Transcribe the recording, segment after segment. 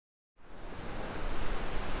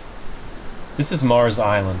This is Mars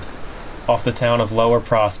Island, off the town of Lower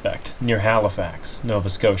Prospect, near Halifax, Nova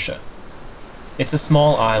Scotia. It's a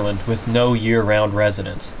small island with no year-round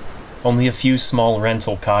residents. Only a few small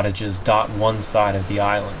rental cottages dot one side of the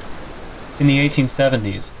island. In the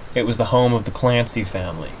 1870s, it was the home of the Clancy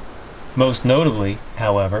family. Most notably,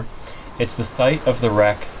 however, it's the site of the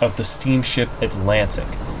wreck of the steamship Atlantic.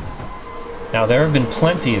 Now, there have been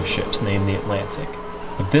plenty of ships named the Atlantic,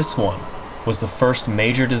 but this one was the first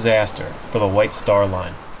major disaster for the White Star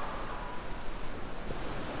Line.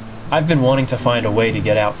 I've been wanting to find a way to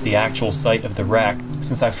get out to the actual site of the wreck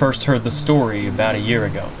since I first heard the story about a year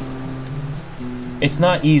ago. It's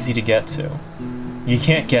not easy to get to. You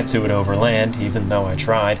can't get to it over land, even though I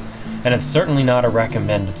tried, and it's certainly not a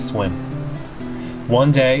recommended swim. One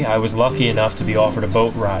day, I was lucky enough to be offered a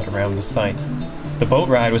boat ride around the site. The boat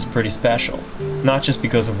ride was pretty special, not just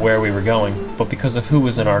because of where we were going, but because of who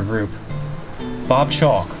was in our group. Bob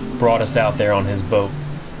Chalk brought us out there on his boat.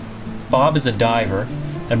 Bob is a diver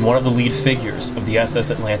and one of the lead figures of the SS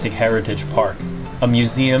Atlantic Heritage Park, a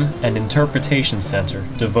museum and interpretation center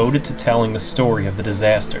devoted to telling the story of the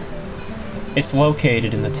disaster. It's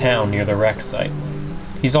located in the town near the Wrecksite.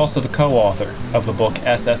 He's also the co-author of the book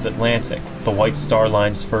SS Atlantic, the White Star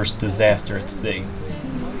Line's first disaster at sea.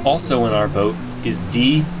 Also in our boat is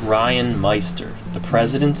D. Ryan Meister, the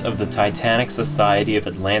president of the Titanic Society of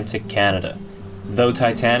Atlantic Canada. Though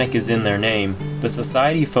Titanic is in their name, the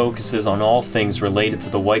society focuses on all things related to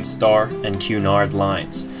the White Star and Cunard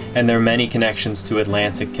lines, and their many connections to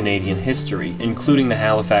Atlantic Canadian history, including the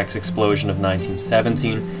Halifax explosion of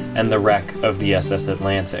 1917 and the wreck of the SS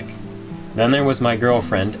Atlantic. Then there was my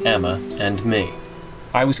girlfriend, Emma, and me.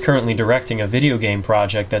 I was currently directing a video game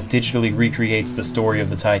project that digitally recreates the story of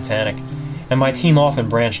the Titanic, and my team often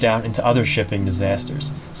branched out into other shipping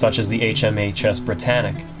disasters, such as the HMHS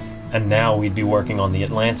Britannic, and now we'd be working on the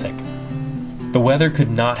Atlantic. The weather could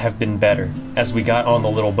not have been better, as we got on the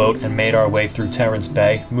little boat and made our way through Terrence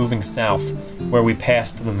Bay, moving south, where we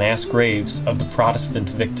passed the mass graves of the Protestant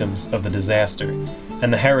victims of the disaster,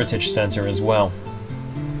 and the Heritage Center as well.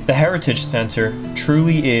 The Heritage Center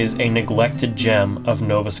truly is a neglected gem of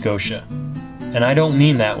Nova Scotia, and I don't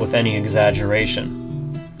mean that with any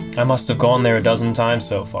exaggeration. I must have gone there a dozen times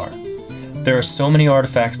so far. There are so many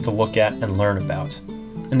artifacts to look at and learn about.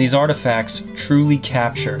 And these artifacts truly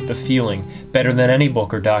capture the feeling better than any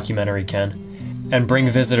book or documentary can, and bring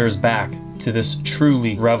visitors back to this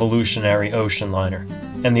truly revolutionary ocean liner,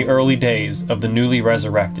 and the early days of the newly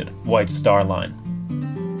resurrected White Star Line.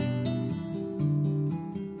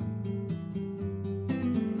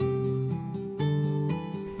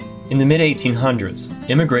 In the mid-1800s,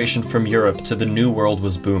 immigration from Europe to the New World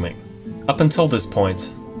was booming. Up until this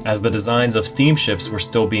point, as the designs of steamships were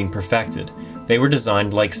still being perfected, they were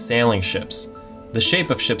designed like sailing ships. The shape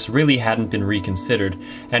of ships really hadn't been reconsidered,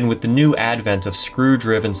 and with the new advent of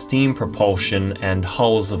screw-driven steam propulsion and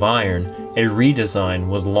hulls of iron, a redesign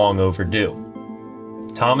was long overdue.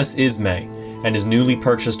 Thomas Ismay and his newly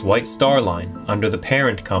purchased White Star Line, under the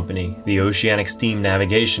parent company, the Oceanic Steam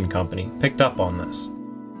Navigation Company, picked up on this.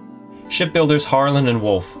 Shipbuilders Harland and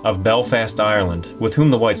Wolff of Belfast, Ireland, with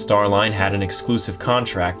whom the White Star Line had an exclusive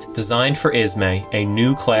contract, designed for Ismay a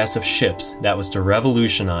new class of ships that was to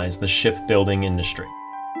revolutionize the shipbuilding industry.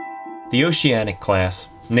 The Oceanic Class,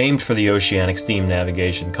 named for the Oceanic Steam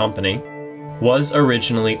Navigation Company, was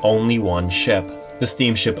originally only one ship, the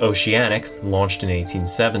steamship Oceanic, launched in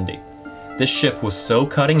 1870. This ship was so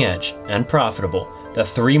cutting-edge and profitable that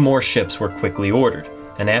 3 more ships were quickly ordered,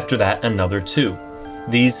 and after that another 2.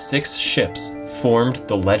 These 6 ships formed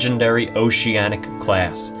the legendary Oceanic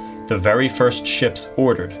Class, the very first ships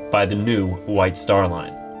ordered by the new White Star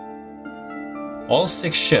Line. All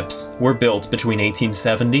 6 ships were built between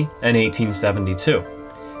 1870 and 1872,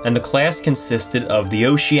 and the class consisted of the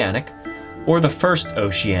Oceanic, or the first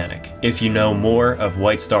Oceanic, if you know more of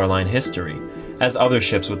White Star Line history, as other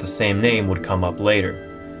ships with the same name would come up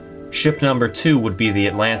later. Ship number 2 would be the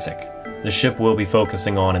Atlantic, the ship we'll be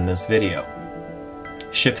focusing on in this video.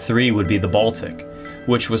 Ship 3 would be the Baltic,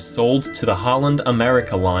 which was sold to the Holland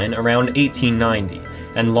America Line around 1890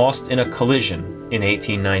 and lost in a collision in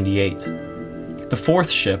 1898. The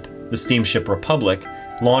 4th ship, the steamship Republic,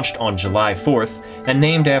 launched on July 4th and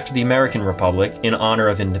named after the American Republic in honor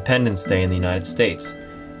of Independence Day in the United States.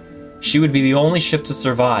 She would be the only ship to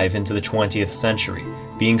survive into the 20th century,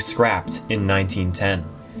 being scrapped in 1910.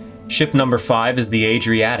 Ship number 5 is the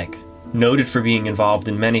Adriatic, noted for being involved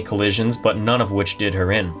in many collisions, but none of which did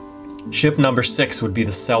her in. Ship number 6 would be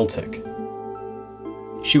the Celtic.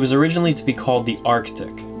 She was originally to be called the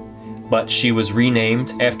Arctic, but she was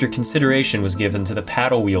renamed after consideration was given to the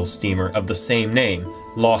paddle wheel steamer of the same name,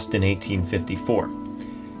 lost in 1854.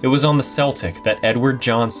 It was on the Celtic that Edward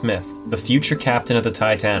John Smith, the future captain of the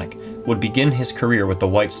Titanic, would begin his career with the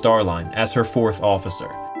White Star Line as her fourth officer.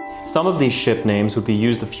 Some of these ship names would be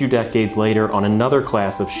used a few decades later on another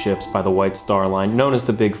class of ships by the White Star Line, known as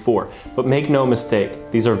the Big Four, but make no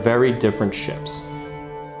mistake, these are very different ships.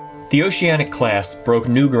 The Oceanic Class broke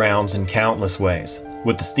new grounds in countless ways,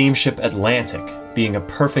 with the steamship Atlantic being a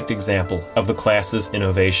perfect example of the class's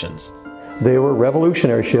innovations. They were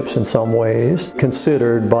revolutionary ships in some ways,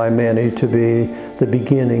 considered by many to be the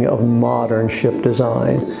beginning of modern ship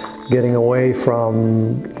design, getting away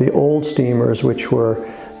from the old steamers which were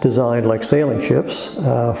designed like sailing ships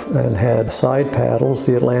and had side paddles.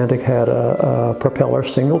 The Atlantic had a propeller,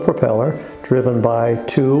 single propeller, driven by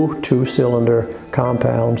two two-cylinder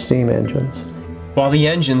compound steam engines. While the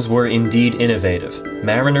engines were indeed innovative,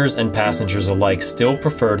 mariners and passengers alike still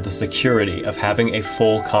preferred the security of having a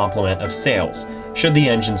full complement of sails, should the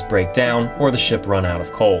engines break down or the ship run out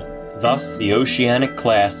of coal. Thus, the Oceanic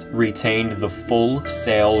Class retained the full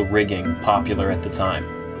sail rigging popular at the time.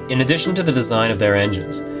 In addition to the design of their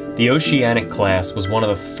engines, the Oceanic Class was one of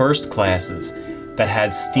the first classes that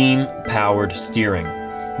had steam-powered steering,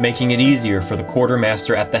 making it easier for the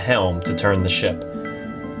quartermaster at the helm to turn the ship.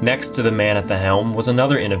 Next to the man at the helm was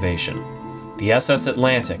another innovation. The SS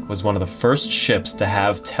Atlantic was one of the first ships to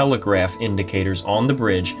have telegraph indicators on the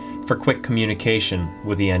bridge for quick communication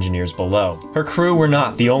with the engineers below. Her crew were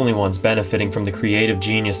not the only ones benefiting from the creative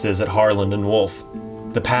geniuses at Harland and Wolff.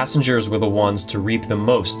 The passengers were the ones to reap the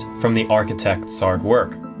most from the architect's hard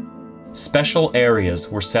work. Special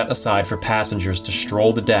areas were set aside for passengers to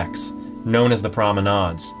stroll the decks, known as the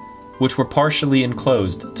promenades, which were partially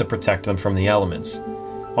enclosed to protect them from the elements.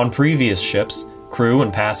 On previous ships, crew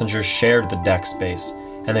and passengers shared the deck space,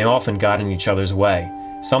 and they often got in each other's way,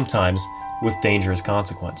 sometimes with dangerous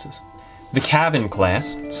consequences. The cabin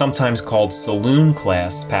class, sometimes called saloon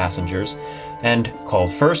class passengers, and called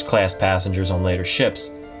first class passengers on later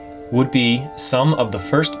ships, would be some of the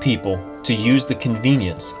first people to use the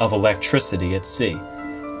convenience of electricity at sea,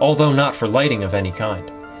 although not for lighting of any kind.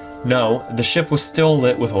 No, the ship was still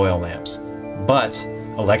lit with oil lamps, but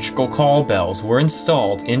electrical call bells were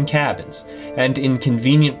installed in cabins and in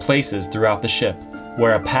convenient places throughout the ship,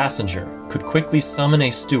 where a passenger could quickly summon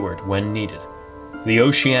a steward when needed. The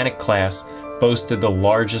Oceanic Class boasted the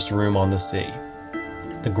largest room on the sea,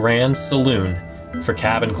 the Grand Saloon for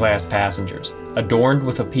cabin class passengers, adorned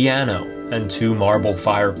with a piano and two marble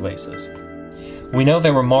fireplaces. We know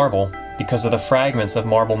they were marble because of the fragments of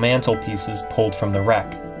marble mantelpieces pulled from the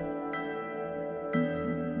wreck.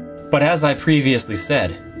 But as I previously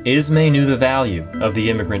said, Ismay knew the value of the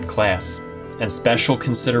immigrant class, and special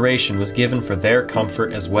consideration was given for their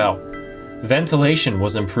comfort as well. Ventilation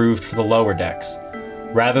was improved for the lower decks.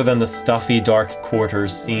 Rather than the stuffy, dark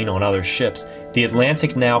quarters seen on other ships, the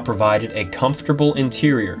Atlantic now provided a comfortable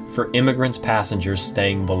interior for immigrant passengers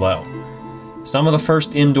staying below. Some of the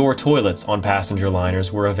first indoor toilets on passenger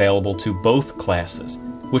liners were available to both classes,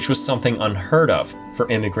 which was something unheard of for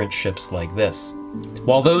immigrant ships like this.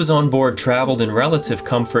 While those on board traveled in relative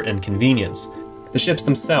comfort and convenience, the ships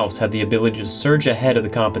themselves had the ability to surge ahead of the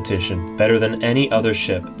competition better than any other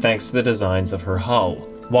ship thanks to the designs of her hull.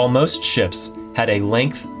 While most ships had a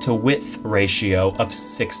length-to-width ratio of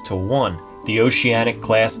 6:1, the Oceanic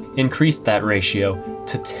Class increased that ratio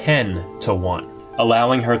to 10:1,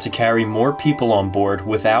 allowing her to carry more people on board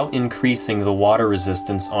without increasing the water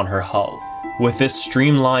resistance on her hull. With this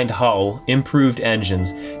streamlined hull, improved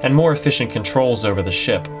engines, and more efficient controls over the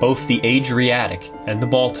ship, both the Adriatic and the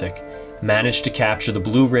Baltic managed to capture the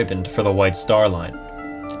Blue Riband for the White Star Line.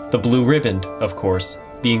 The Blue Riband, of course,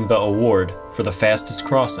 being the award for the fastest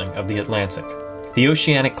crossing of the Atlantic. The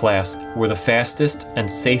Oceanic Class were the fastest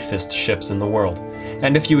and safest ships in the world,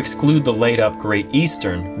 and if you exclude the laid-up Great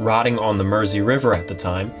Eastern rotting on the Mersey River at the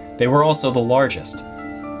time, they were also the largest.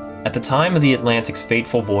 At the time of the Atlantic's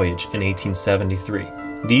fateful voyage in 1873,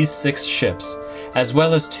 these 6 ships, as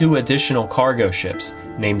well as 2 additional cargo ships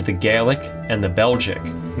named the Gallic and the Belgic,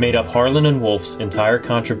 made up Harland and Wolff's entire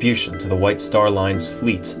contribution to the White Star Line's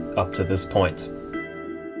fleet up to this point.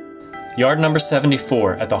 Yard number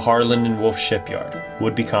 74 at the Harland and Wolff shipyard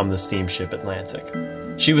would become the steamship Atlantic.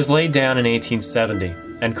 She was laid down in 1870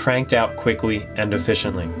 and cranked out quickly and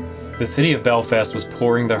efficiently. The city of Belfast was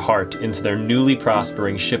pouring their heart into their newly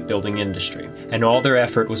prospering shipbuilding industry, and all their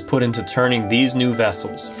effort was put into turning these new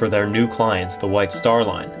vessels for their new clients, the White Star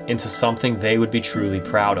Line, into something they would be truly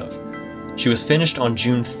proud of. She was finished on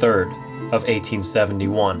June 3rd of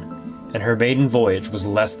 1871, and her maiden voyage was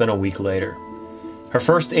less than a week later. Her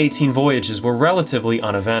first 18 voyages were relatively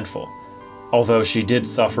uneventful, although she did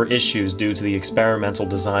suffer issues due to the experimental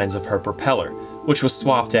designs of her propeller, which was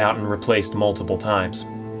swapped out and replaced multiple times.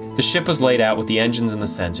 The ship was laid out with the engines in the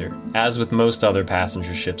center, as with most other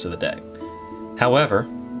passenger ships of the day. However,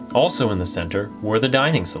 also in the center were the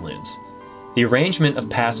dining saloons. The arrangement of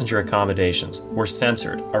passenger accommodations were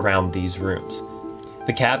centered around these rooms.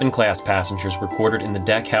 The cabin class passengers were quartered in the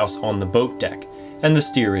deck house on the boat deck, and the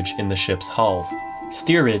steerage in the ship's hull.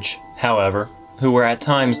 Steerage, however, who were at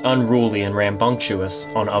times unruly and rambunctious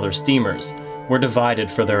on other steamers, were divided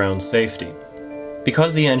for their own safety.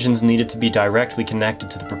 Because the engines needed to be directly connected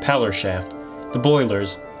to the propeller shaft, the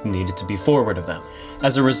boilers needed to be forward of them.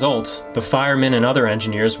 As a result, the firemen and other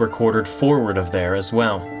engineers were quartered forward of there as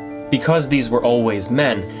well. Because these were always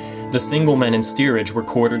men, the single men in steerage were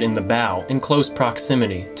quartered in the bow in close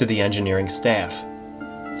proximity to the engineering staff.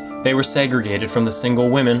 They were segregated from the single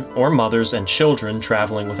women or mothers and children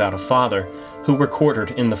traveling without a father, who were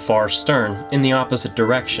quartered in the far stern in the opposite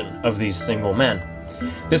direction of these single men.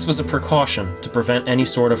 This was a precaution to prevent any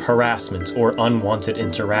sort of harassment or unwanted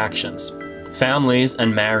interactions. Families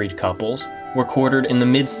and married couples were quartered in the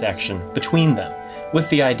midsection between them, with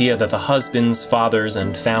the idea that the husbands, fathers,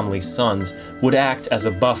 and family sons would act as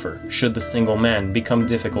a buffer should the single men become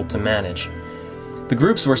difficult to manage. The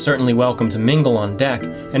groups were certainly welcome to mingle on deck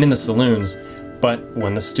and in the saloons, but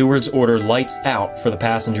when the stewards ordered lights out for the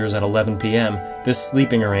passengers at 11 p.m., this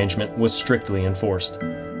sleeping arrangement was strictly enforced.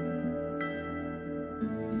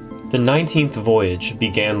 The 19th voyage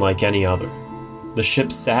began like any other. The ship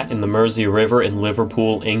sat in the Mersey River in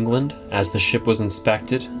Liverpool, England, as the ship was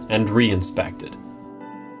inspected and re-inspected.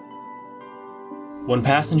 When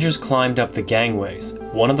passengers climbed up the gangways,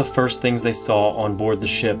 one of the first things they saw on board the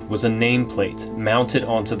ship was a nameplate mounted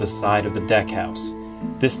onto the side of the deckhouse.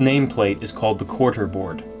 This nameplate is called the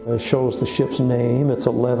quarterboard. It shows the ship's name. It's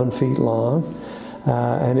 11 feet long,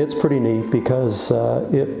 and it's pretty neat because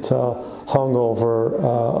it hung over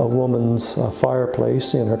a woman's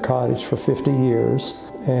fireplace in her cottage for 50 years,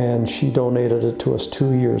 and she donated it to us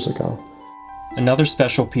 2 years ago. Another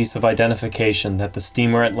special piece of identification that the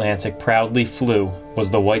steamer Atlantic proudly flew was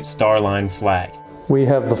the White Star Line flag. We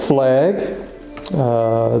have the flag.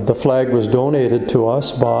 The flag was donated to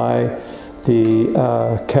us by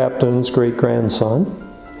the captain's great-grandson.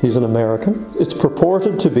 He's an American. It's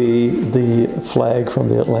purported to be the flag from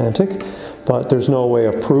the Atlantic, but there's no way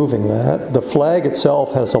of proving that. The flag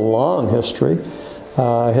itself has a long history.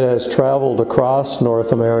 It has traveled across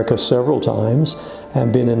North America several times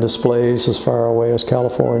and been in displays as far away as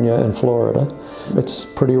California and Florida. It's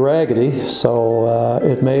pretty raggedy, so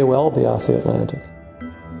it may well be off the Atlantic.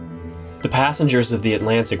 The passengers of the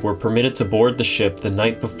Atlantic were permitted to board the ship the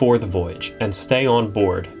night before the voyage and stay on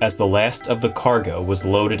board as the last of the cargo was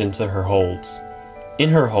loaded into her holds. In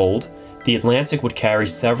her hold, the Atlantic would carry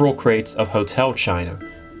several crates of hotel china,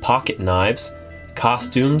 pocket knives,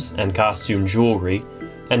 costumes and costume jewelry,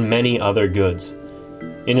 and many other goods.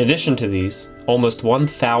 In addition to these, almost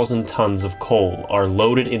 1,000 tons of coal are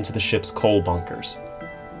loaded into the ship's coal bunkers.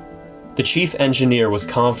 The chief engineer was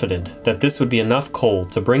confident that this would be enough coal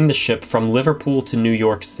to bring the ship from Liverpool to New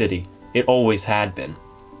York City. It always had been.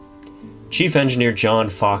 Chief Engineer John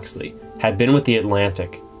Foxley had been with the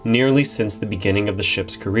Atlantic nearly since the beginning of the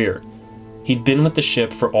ship's career. He'd been with the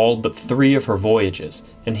ship for all but 3 of her voyages,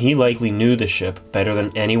 and he likely knew the ship better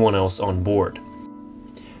than anyone else on board.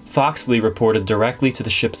 Foxley reported directly to the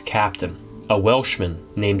ship's captain, a Welshman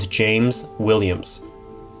named James Williams.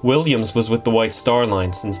 Williams was with the White Star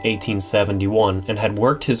Line since 1871 and had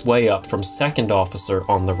worked his way up from second officer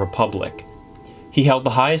on the Republic. He held the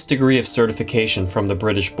highest degree of certification from the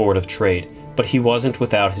British Board of Trade, but he wasn't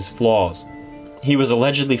without his flaws. He was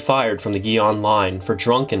allegedly fired from the Guion Line for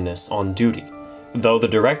drunkenness on duty, though the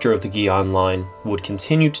director of the Guion Line would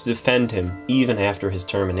continue to defend him even after his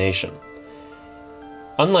termination.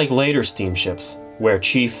 Unlike later steamships, where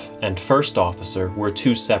chief and first officer were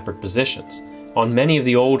 2 separate positions, on many of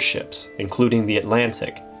the old ships, including the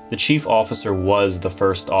Atlantic, the chief officer was the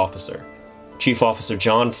first officer. Chief Officer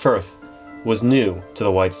John Firth was new to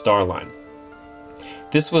the White Star Line.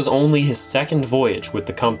 This was only his 2nd voyage with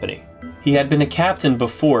the company. He had been a captain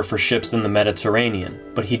before for ships in the Mediterranean,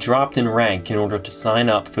 but he dropped in rank in order to sign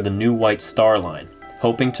up for the new White Star Line,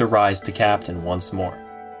 hoping to rise to captain once more.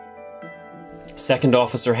 Second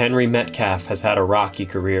Officer Henry Metcalf has had a rocky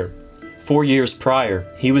career. 4 years prior,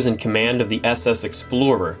 he was in command of the SS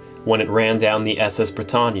Explorer when it ran down the SS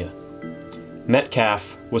Britannia.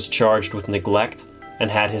 Metcalf was charged with neglect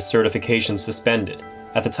and had his certification suspended.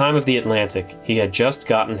 At the time of the Atlantic, he had just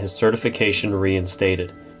gotten his certification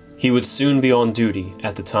reinstated. He would soon be on duty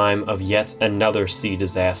at the time of yet another sea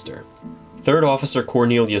disaster. 3rd Officer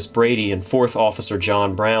Cornelius Brady and 4th Officer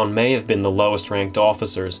John Brown may have been the lowest-ranked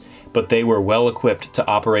officers, but they were well equipped to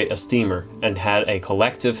operate a steamer and had a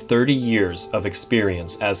collective 30 years of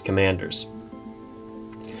experience as commanders.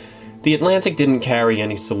 The Atlantic didn't carry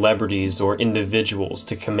any celebrities or individuals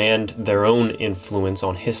to command their own influence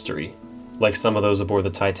on history, like some of those aboard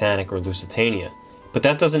the Titanic or Lusitania, but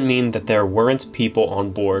that doesn't mean that there weren't people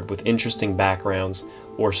on board with interesting backgrounds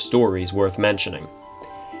or stories worth mentioning.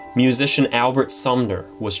 Musician Albert Sumner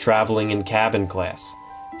was traveling in cabin class.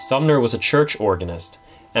 Sumner was a church organist,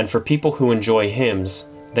 and for people who enjoy hymns,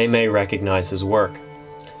 they may recognize his work.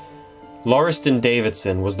 Lauriston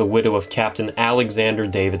Davidson was the widow of Captain Alexander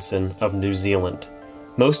Davidson of New Zealand.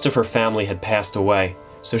 Most of her family had passed away,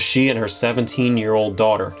 so she and her 17-year-old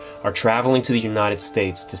daughter are traveling to the United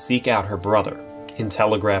States to seek out her brother in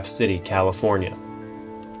Telegraph City, California.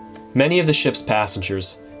 Many of the ship's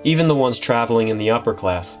passengers, even the ones traveling in the upper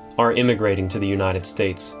class, are immigrating to the United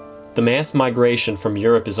States. The mass migration from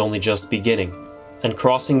Europe is only just beginning, and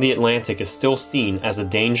crossing the Atlantic is still seen as a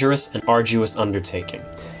dangerous and arduous undertaking.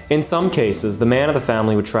 In some cases, the man of the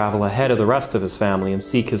family would travel ahead of the rest of his family and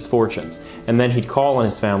seek his fortunes, and then he'd call on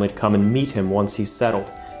his family to come and meet him once he's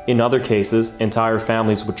settled. In other cases, entire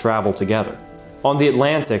families would travel together. On the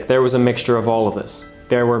Atlantic, there was a mixture of all of this.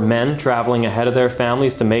 There were men traveling ahead of their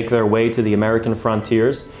families to make their way to the American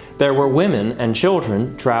frontiers. There were women and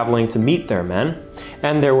children traveling to meet their men.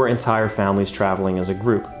 And there were entire families traveling as a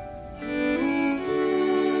group.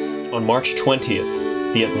 On March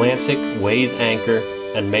 20th, the Atlantic weighs anchor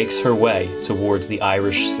and makes her way towards the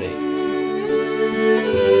Irish Sea.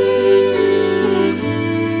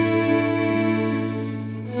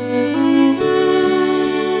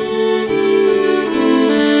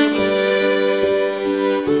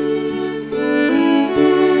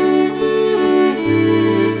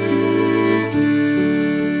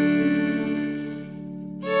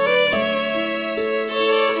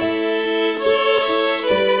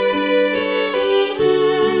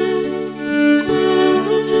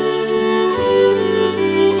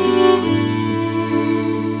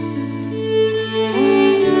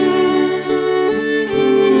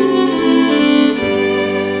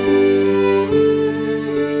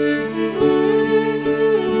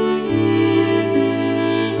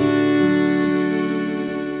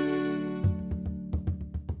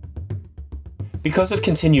 Because of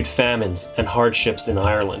continued famines and hardships in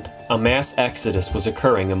Ireland, a mass exodus was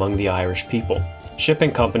occurring among the Irish people.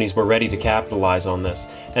 Shipping companies were ready to capitalize on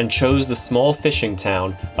this, and chose the small fishing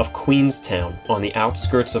town of Queenstown on the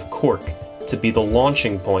outskirts of Cork to be the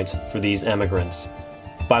launching point for these emigrants.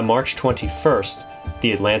 By March 21st,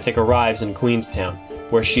 the Atlantic arrives in Queenstown,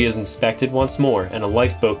 where she is inspected once more and a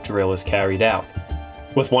lifeboat drill is carried out.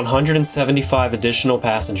 With 175 additional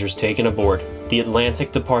passengers taken aboard, the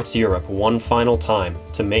Atlantic departs Europe one final time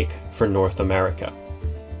to make for North America.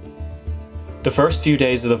 The first few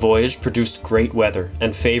days of the voyage produced great weather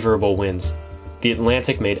and favorable winds. The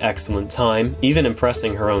Atlantic made excellent time, even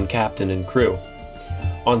impressing her own captain and crew.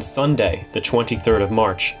 On Sunday, the 23rd of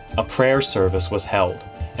March, a prayer service was held,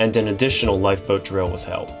 and an additional lifeboat drill was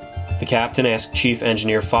held. The captain asked Chief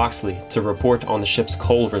Engineer Foxley to report on the ship's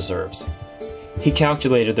coal reserves. He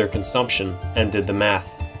calculated their consumption and did the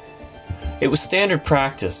math. It was standard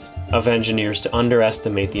practice of engineers to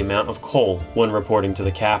underestimate the amount of coal when reporting to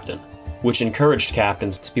the captain, which encouraged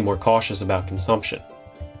captains to be more cautious about consumption.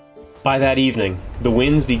 By that evening, the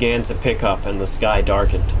winds began to pick up and the sky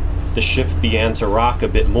darkened. The ship began to rock a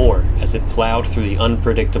bit more as it plowed through the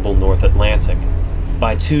unpredictable North Atlantic.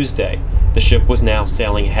 By Tuesday, the ship was now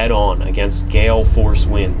sailing head-on against gale-force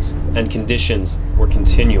winds, and conditions were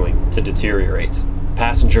continuing to deteriorate.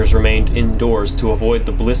 Passengers remained indoors to avoid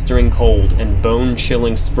the blistering cold and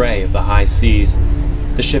bone-chilling spray of the high seas.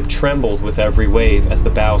 The ship trembled with every wave as the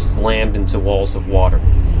bow slammed into walls of water.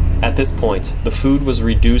 At this point, the food was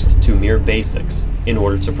reduced to mere basics in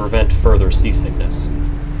order to prevent further seasickness.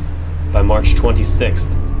 By March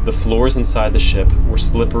 26th, the floors inside the ship were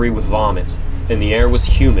slippery with vomit, and the air was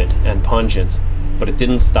humid and pungent, but it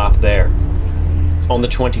didn't stop there. On the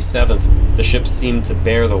 27th, the ship seemed to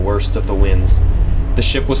bear the worst of the winds. The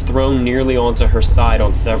ship was thrown nearly onto her side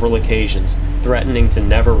on several occasions, threatening to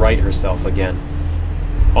never right herself again.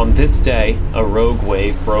 On this day, a rogue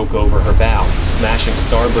wave broke over her bow, smashing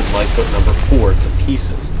starboard lifeboat number 4 to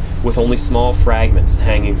pieces, with only small fragments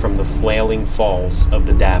hanging from the flailing falls of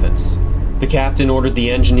the davits. The captain ordered the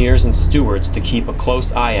engineers and stewards to keep a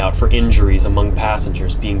close eye out for injuries among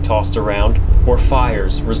passengers being tossed around or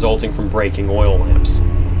fires resulting from breaking oil lamps.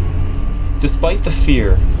 Despite the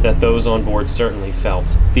fear that those on board certainly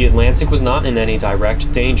felt, the Atlantic was not in any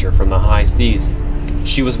direct danger from the high seas.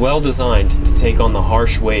 She was well designed to take on the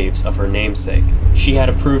harsh waves of her namesake. She had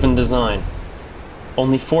a proven design.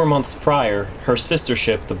 Only 4 months prior, her sister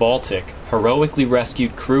ship, the Baltic, heroically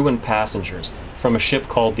rescued crew and passengers from a ship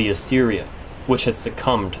called the Assyria, which had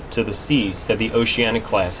succumbed to the seas that the Oceanic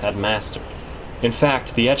Class had mastered. In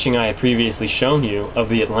fact, the etching I had previously shown you of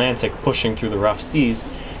the Atlantic pushing through the rough seas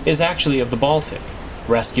is actually of the Baltic,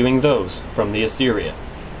 rescuing those from the Assyria.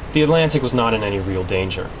 The Atlantic was not in any real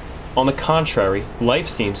danger. On the contrary, life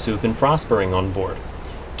seems to have been prospering on board.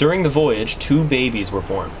 During the voyage, 2 babies were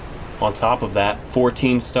born. On top of that,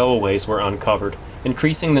 14 stowaways were uncovered,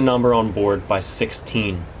 increasing the number on board by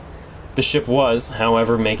 16. The ship was,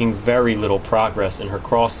 however, making very little progress in her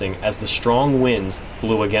crossing as the strong winds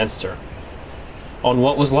blew against her. On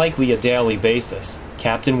what was likely a daily basis,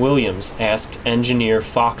 Captain Williams asked engineer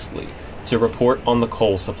Foxley to report on the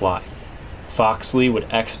coal supply. Foxley would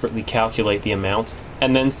expertly calculate the amount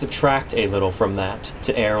and then subtract a little from that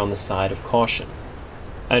to err on the side of caution.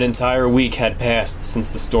 An entire week had passed since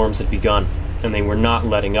the storms had begun, and they were not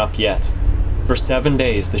letting up yet. For 7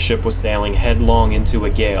 days the ship was sailing headlong into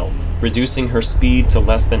a gale, reducing her speed to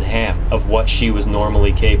less than half of what she was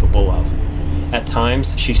normally capable of. At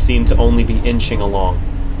times, she seemed to only be inching along.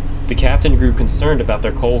 The captain grew concerned about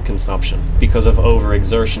their coal consumption because of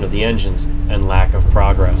overexertion of the engines and lack of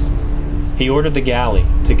progress. He ordered the galley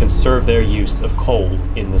to conserve their use of coal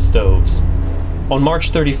in the stoves. On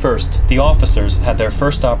March 31st, the officers had their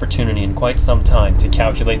first opportunity in quite some time to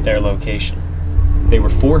calculate their location. They were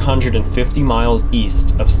 450 miles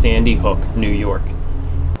east of Sandy Hook, New York.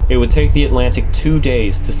 It would take the Atlantic 2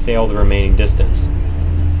 days to sail the remaining distance.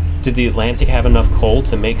 Did the Atlantic have enough coal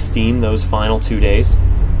to make steam those final 2 days?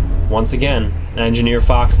 Once again, Engineer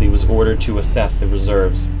Foxley was ordered to assess the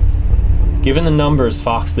reserves. Given the numbers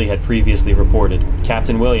Foxley had previously reported,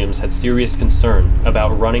 Captain Williams had serious concern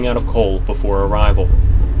about running out of coal before arrival.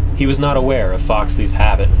 He was not aware of Foxley's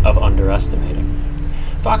habit of underestimating.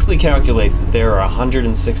 Foxley calculates that there are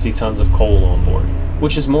 160 tons of coal on board,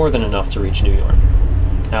 which is more than enough to reach New York.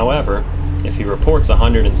 However, if he reports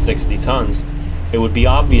 160 tons, it would be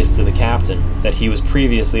obvious to the captain that he was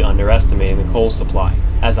previously underestimating the coal supply,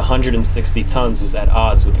 as 160 tons was at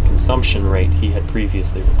odds with the consumption rate he had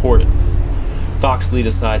previously reported. Foxley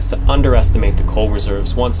decides to underestimate the coal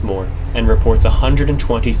reserves once more and reports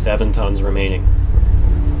 127 tons remaining.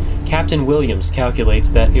 Captain Williams calculates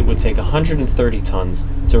that it would take 130 tons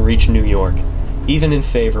to reach New York, even in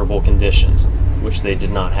favorable conditions, which they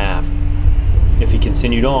did not have. If he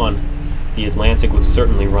continued on, the Atlantic would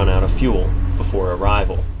certainly run out of fuel before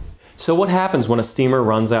arrival. So what happens when a steamer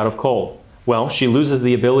runs out of coal? Well, she loses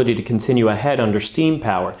the ability to continue ahead under steam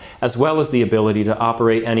power, as well as the ability to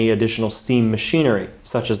operate any additional steam machinery,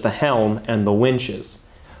 such as the helm and the winches.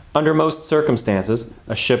 Under most circumstances,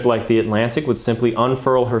 a ship like the Atlantic would simply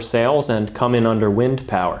unfurl her sails and come in under wind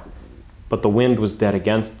power. But the wind was dead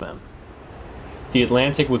against them. The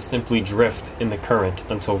Atlantic would simply drift in the current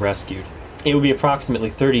until rescued. It would be approximately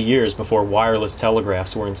 30 years before wireless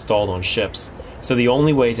telegraphs were installed on ships, so the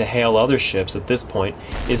only way to hail other ships at this point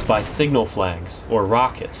is by signal flags or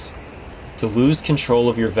rockets. To lose control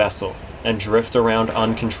of your vessel and drift around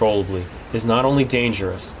uncontrollably is not only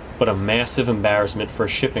dangerous, but a massive embarrassment for a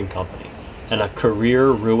shipping company, and a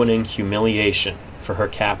career-ruining humiliation for her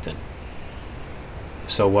captain.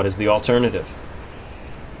 So what is the alternative?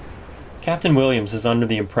 Captain Williams is under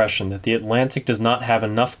the impression that the Atlantic does not have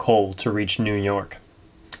enough coal to reach New York.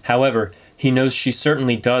 However, he knows she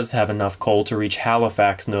certainly does have enough coal to reach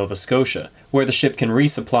Halifax, Nova Scotia, where the ship can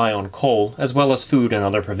resupply on coal as well as food and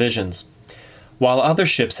other provisions. While other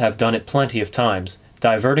ships have done it plenty of times,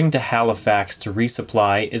 diverting to Halifax to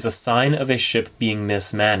resupply is a sign of a ship being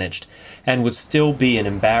mismanaged, and would still be an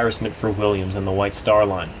embarrassment for Williams and the White Star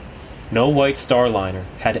Line. No White Star Liner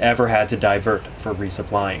had ever had to divert for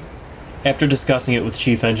resupplying. After discussing it with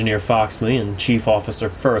Chief Engineer Foxley and Chief Officer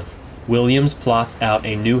Firth, Williams plots out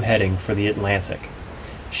a new heading for the Atlantic.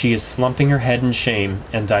 She is slumping her head in shame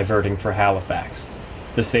and diverting for Halifax.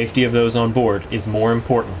 The safety of those on board is more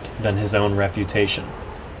important than his own reputation.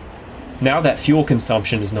 Now that fuel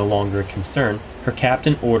consumption is no longer a concern, her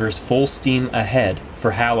captain orders full steam ahead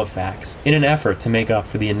for Halifax in an effort to make up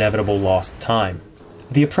for the inevitable lost time.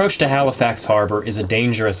 The approach to Halifax harbor is a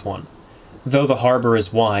dangerous one. Though the harbor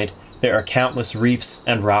is wide, there are countless reefs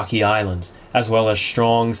and rocky islands, as well as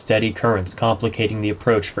strong, steady currents complicating the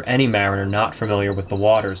approach for any mariner not familiar with the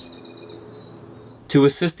waters. To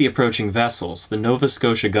assist the approaching vessels, the Nova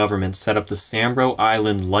Scotia government set up the Sambro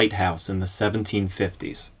Island Lighthouse in the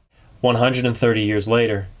 1750s. 130 years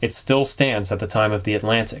later, it still stands at the time of the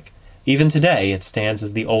Atlantic. Even today, it stands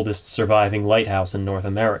as the oldest surviving lighthouse in North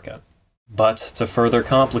America. But, to further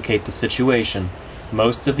complicate the situation,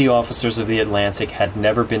 most of the officers of the Atlantic had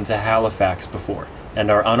never been to Halifax before, and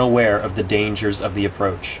are unaware of the dangers of the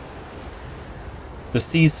approach. The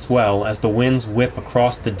seas swell as the winds whip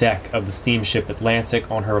across the deck of the steamship Atlantic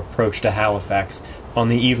on her approach to Halifax on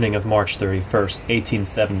the evening of March 31st,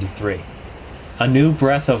 1873. A new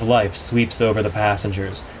breath of life sweeps over the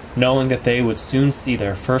passengers, knowing that they would soon see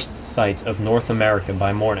their first sight of North America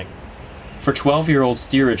by morning. For 12-year-old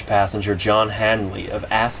steerage passenger John Hanley of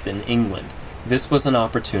Aston, England, this was an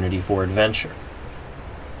opportunity for adventure.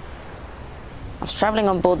 I was travelling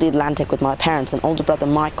on board the Atlantic with my parents and older brother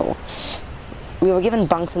Michael. We were given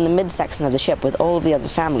bunks in the midsection of the ship with all of the other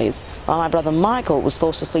families, while my brother Michael was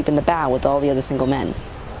forced to sleep in the bow with all the other single men.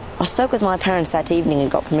 I spoke with my parents that evening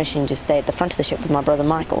and got permission to stay at the front of the ship with my brother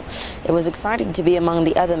Michael. It was exciting to be among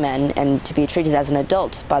the other men and to be treated as an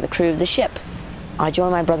adult by the crew of the ship. I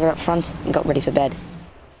joined my brother up front and got ready for bed.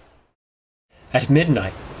 At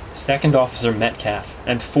midnight, 2nd Officer Metcalf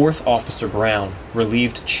and 4th Officer Brown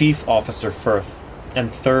relieved Chief Officer Firth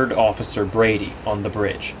and 3rd Officer Brady on the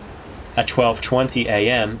bridge. At 12:20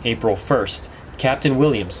 a.m., April 1st, Captain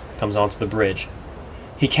Williams comes onto the bridge.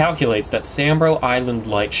 He calculates that Sambro Island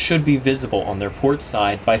light should be visible on their port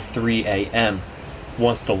side by 3 a.m.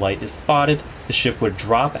 Once the light is spotted, the ship would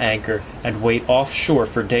drop anchor and wait offshore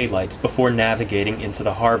for daylight before navigating into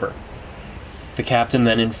the harbor. The captain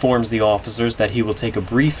then informs the officers that he will take a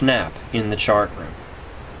brief nap in the chart room.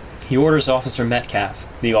 He orders Officer Metcalf,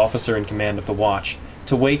 the officer in command of the watch,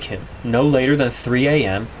 to wake him no later than 3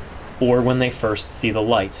 a.m. or when they first see the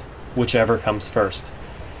light, whichever comes first.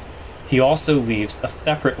 He also leaves a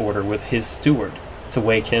separate order with his steward to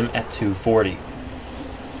wake him at 2:40.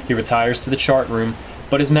 He retires to the chart room,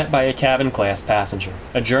 but is met by a cabin-class passenger,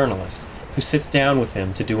 a journalist, who sits down with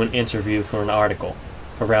him to do an interview for an article.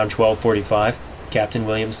 Around 12:45, Captain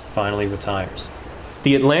Williams finally retires.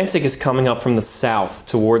 The Atlantic is coming up from the south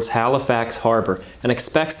towards Halifax Harbor and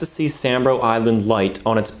expects to see Sambro Island light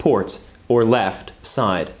on its port, or left,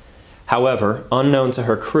 side. However, unknown to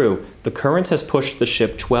her crew, the current has pushed the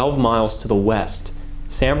ship 12 miles to the west.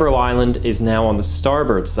 Sambro Island is now on the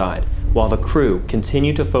starboard side, while the crew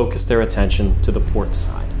continue to focus their attention to the port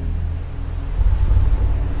side.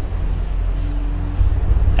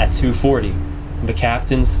 At 2:40, the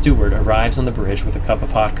captain's steward arrives on the bridge with a cup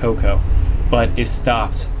of hot cocoa, but is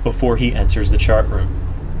stopped before he enters the chart room.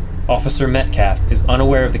 Officer Metcalf is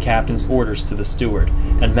unaware of the captain's orders to the steward,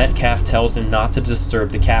 and Metcalf tells him not to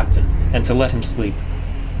disturb the captain and to let him sleep.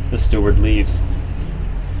 The steward leaves.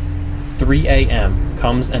 3 a.m.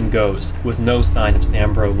 comes and goes with no sign of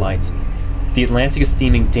Sambro light. The Atlantic is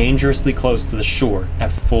steaming dangerously close to the shore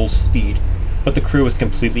at full speed, but the crew is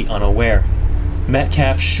completely unaware.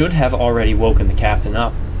 Metcalf should have already woken the captain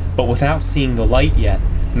up, but without seeing the light yet,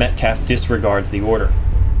 Metcalf disregards the order.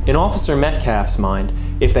 In Officer Metcalf's mind,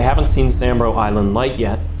 if they haven't seen Sambro Island light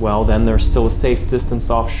yet, well, then they're still a safe distance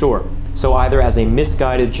offshore. So either as a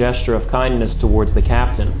misguided gesture of kindness towards the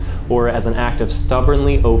captain, or as an act of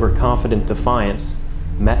stubbornly overconfident defiance,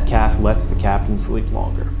 Metcalf lets the captain sleep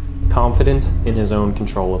longer, confident in his own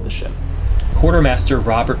control of the ship. Quartermaster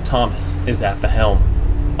Robert Thomas is at the helm.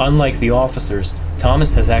 Unlike the officers,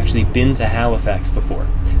 Thomas has actually been to Halifax before.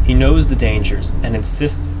 He knows the dangers and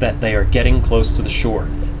insists that they are getting close to the shore,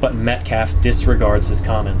 but Metcalf disregards his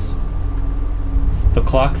comments. The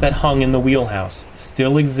clock that hung in the wheelhouse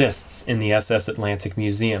still exists in the SS Atlantic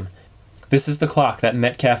Museum. This is the clock that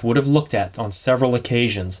Metcalf would have looked at on several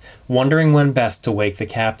occasions, wondering when best to wake the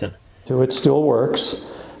captain. So it still works.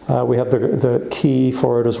 We have the key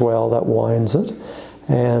for it as well that winds it.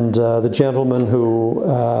 And the gentleman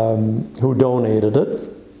who donated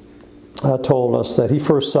it told us that he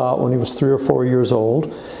first saw it when he was 3 or 4 years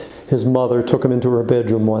old. His mother took him into her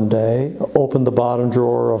bedroom one day, opened the bottom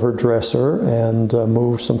drawer of her dresser, and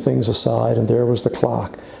moved some things aside, and there was the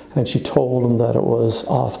clock. And she told him that it was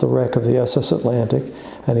off the wreck of the SS Atlantic,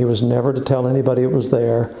 and he was never to tell anybody it was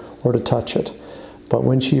there or to touch it. But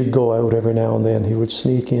when she would go out every now and then, he would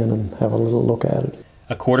sneak in and have a little look at it.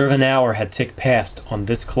 A quarter of an hour had ticked past on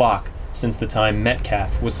this clock since the time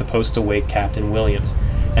Metcalf was supposed to wake Captain Williams,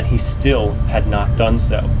 and he still had not done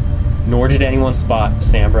so. Nor did anyone spot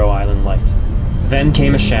Sambro Island light. Then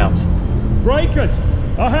came a shout. "Breakers!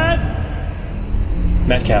 Ahead!"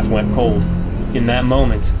 Metcalf went cold. In that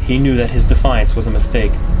moment, he knew that his defiance was a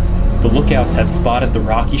mistake. The lookouts had spotted the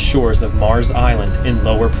rocky shores of Mars Island in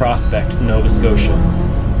Lower Prospect, Nova Scotia.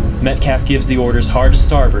 Metcalf gives the orders hard to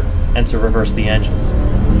starboard and to reverse the engines.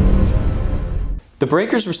 The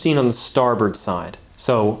breakers were seen on the starboard side,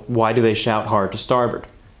 so why do they shout hard to starboard?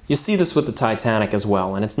 You see this with the Titanic as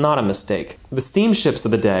well, and it's not a mistake. The steamships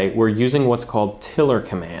of the day were using what's called tiller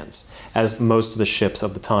commands, as most of the ships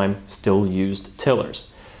of the time still used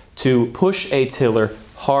tillers. To push a tiller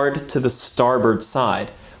hard to the starboard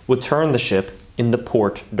side would turn the ship in the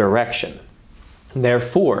port direction.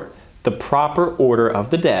 Therefore, the proper order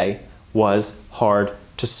of the day was hard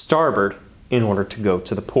to starboard in order to go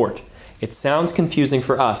to the port. It sounds confusing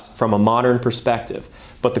for us from a modern perspective,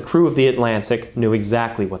 but the crew of the Atlantic knew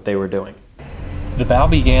exactly what they were doing. The bow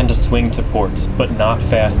began to swing to port, but not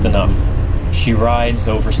fast enough. She rides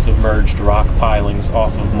over submerged rock pilings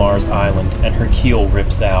off of Mars Island, and her keel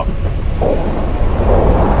rips out.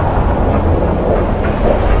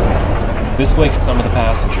 This wakes some of the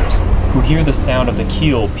passengers, who hear the sound of the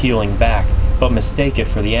keel peeling back, but mistake it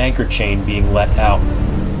for the anchor chain being let out.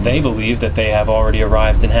 They believe that they have already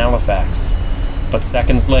arrived in Halifax. But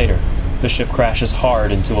seconds later, the ship crashes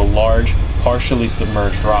hard into a large, partially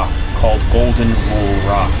submerged rock called Golden Rule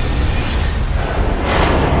Rock.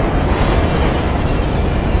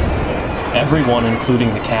 Everyone,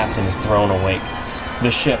 including the captain, is thrown awake. The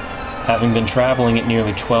ship, having been traveling at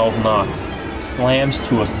nearly 12 knots, slams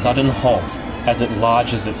to a sudden halt as it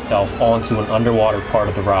lodges itself onto an underwater part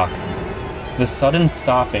of the rock. The sudden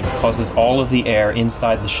stopping causes all of the air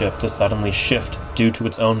inside the ship to suddenly shift due to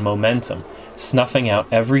its own momentum, snuffing out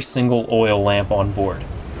every single oil lamp on board.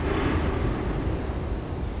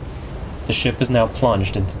 The ship is now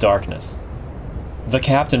plunged into darkness. The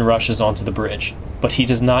captain rushes onto the bridge, but he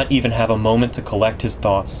does not even have a moment to collect his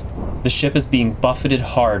thoughts. The ship is being buffeted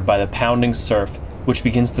hard by the pounding surf, which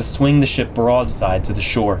begins to swing the ship broadside to the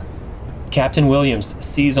shore. Captain Williams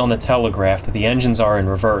sees on the telegraph that the engines are in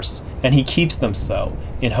reverse, and he keeps them so,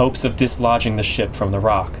 in hopes of dislodging the ship from the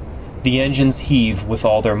rock. The engines heave with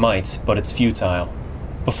all their might, but it's futile.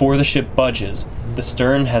 Before the ship budges, the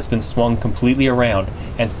stern has been swung completely around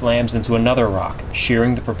and slams into another rock,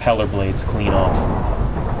 shearing the propeller blades clean off.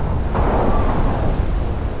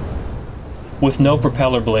 With no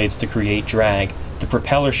propeller blades to create drag, the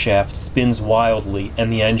propeller shaft spins wildly and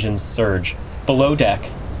the engines surge. Below deck,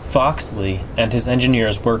 Foxley and his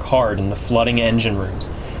engineers work hard in the flooding engine rooms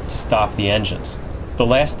to stop the engines. The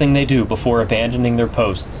last thing they do before abandoning their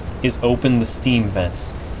posts is open the steam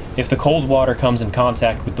vents. If the cold water comes in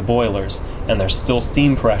contact with the boilers, and there's still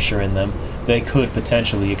steam pressure in them, they could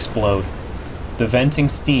potentially explode. The venting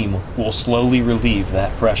steam will slowly relieve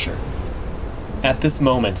that pressure. At this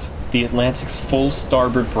moment, the Atlantic's full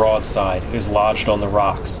starboard broadside is lodged on the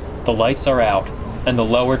rocks. The lights are out, and the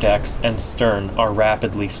lower decks and stern are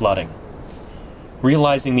rapidly flooding.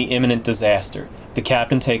 Realizing the imminent disaster, the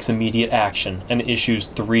captain takes immediate action and issues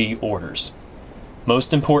 3 orders.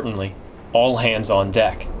 Most importantly, all hands on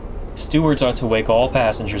deck. Stewards are to wake all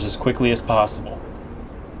passengers as quickly as possible.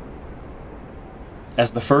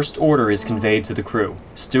 As the first order is conveyed to the crew,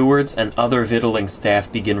 stewards and other victualling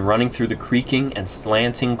staff begin running through the creaking and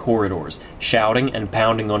slanting corridors, shouting and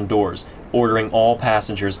pounding on doors, ordering all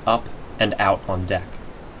passengers up and out on deck.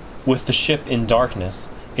 With the ship in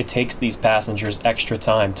darkness, it takes these passengers extra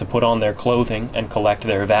time to put on their clothing and collect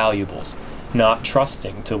their valuables, not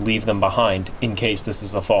trusting to leave them behind in case this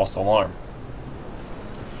is a false alarm.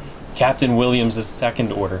 Captain Williams's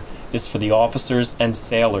second order is for the officers and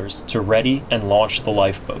sailors to ready and launch the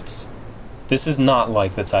lifeboats. This is not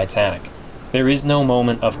like the Titanic. There is no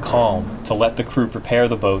moment of calm to let the crew prepare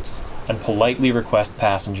the boats and politely request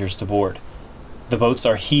passengers to board. The boats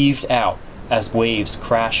are heaved out as waves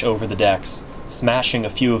crash over the decks, smashing a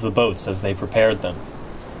few of the boats as they prepared them.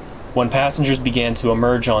 When passengers began to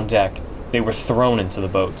emerge on deck, they were thrown into the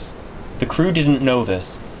boats. The crew didn't know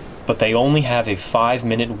this, but they only have a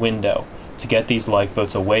 5-minute window to get these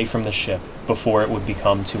lifeboats away from the ship before it would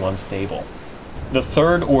become too unstable. The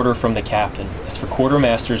third order from the captain is for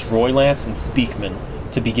quartermasters Roylance and Speakman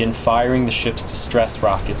to begin firing the ship's distress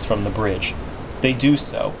rockets from the bridge. They do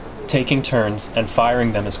so, taking turns and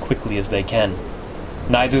firing them as quickly as they can.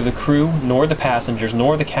 Neither the crew, nor the passengers,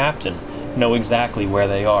 nor the captain know exactly where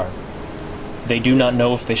they are. They do not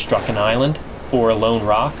know if they struck an island, or a lone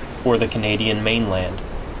rock, or the Canadian mainland.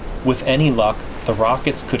 With any luck, the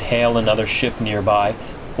rockets could hail another ship nearby,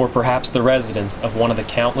 or perhaps the residents of one of the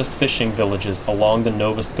countless fishing villages along the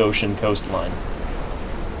Nova Scotian coastline.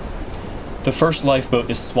 The first lifeboat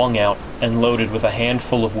is swung out and loaded with a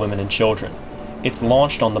handful of women and children. It's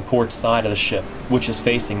launched on the port side of the ship, which is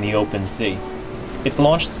facing the open sea. It's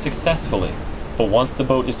launched successfully, but once the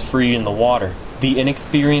boat is free in the water, the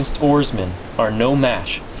inexperienced oarsmen are no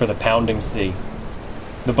match for the pounding sea.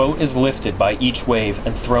 The boat is lifted by each wave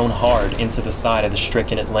and thrown hard into the side of the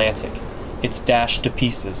stricken Atlantic. it's dashed to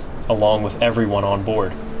pieces, along with everyone on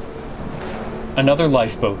board. Another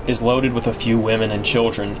lifeboat is loaded with a few women and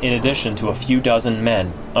children, in addition to a few dozen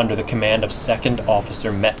men under the command of Second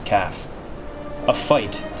Officer Metcalf. A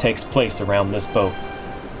fight takes place around this boat.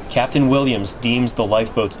 Captain Williams deems the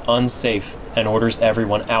lifeboats unsafe and orders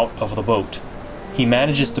everyone out of the boat. He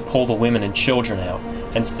manages to pull the women and children out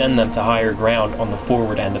and send them to higher ground on the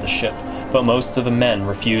forward end of the ship, but most of the men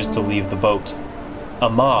refuse to leave the boat. A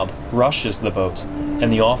mob rushes the boat,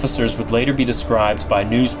 and the officers would later be described by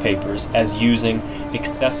newspapers as using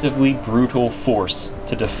excessively brutal force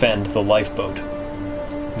to defend the lifeboat.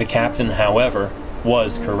 The captain, however,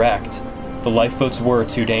 was correct. The lifeboats were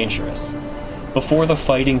too dangerous. Before the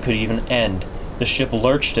fighting could even end, the ship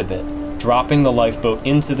lurched a bit, dropping the lifeboat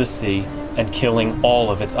into the sea and killing all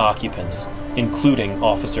of its occupants, including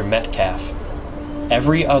Officer Metcalf.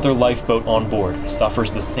 Every other lifeboat on board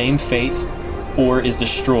suffers the same fate or is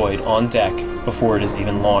destroyed on deck before it is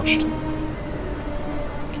even launched.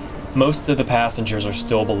 Most of the passengers are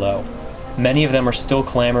still below. Many of them are still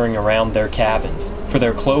clamoring around their cabins for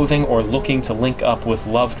their clothing or looking to link up with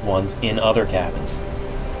loved ones in other cabins.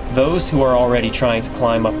 Those who are already trying to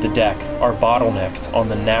climb up the deck are bottlenecked on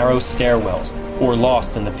the narrow stairwells or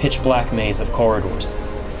lost in the pitch-black maze of corridors.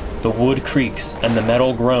 The wood creaks and the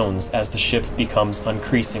metal groans as the ship becomes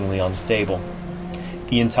increasingly unstable.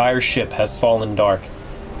 The entire ship has fallen dark.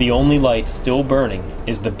 The only light still burning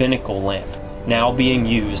is the binnacle lamp, now being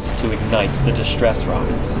used to ignite the distress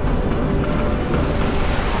rockets.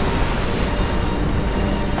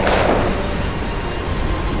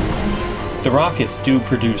 The rockets do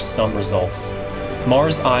produce some results.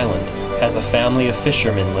 Mars Island has a family of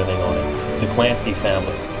fishermen living on it, the Clancy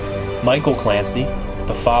family. Michael Clancy,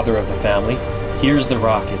 the father of the family, hears the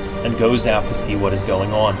rockets and goes out to see what is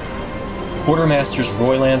going on. Quartermasters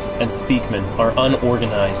Roylance and Speakman are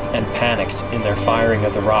unorganized and panicked in their firing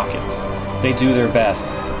of the rockets. They do their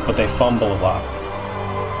best, but they fumble a lot.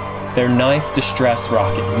 Their 9th distress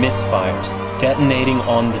rocket misfires, detonating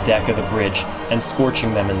on the deck of the bridge and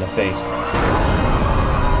scorching them in the face.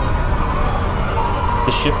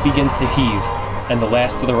 The ship begins to heave, and the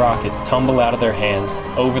last of the rockets tumble out of their hands,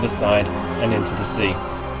 over the side, and into the sea.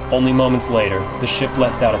 Only moments later, the ship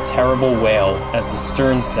lets out a terrible wail as the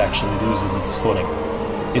stern section loses its footing.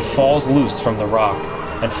 It falls loose from the rock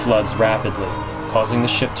and floods rapidly, causing the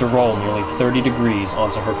ship to roll nearly 30 degrees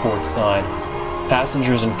onto her port side.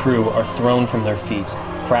 Passengers and crew are thrown from their feet,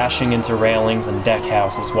 crashing into railings and deck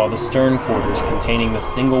houses, while the stern quarters containing the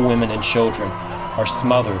single women and children are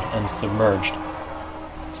smothered and submerged.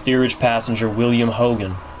 Steerage passenger William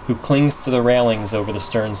Hogan, who clings to the railings over the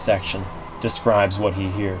stern section, describes what he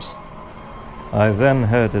hears. I then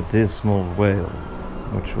heard a dismal wail,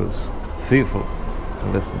 which was fearful to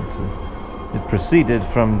listen to. It proceeded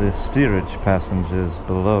from the steerage passengers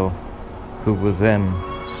below, who were then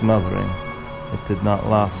smothering. It did not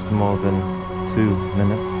last more than 2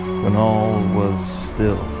 minutes, when all was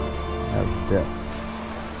still as death.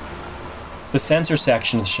 The center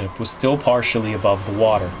section of the ship was still partially above the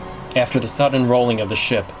water, after the sudden rolling of the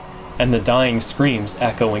ship, and the dying screams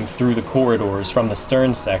echoing through the corridors from the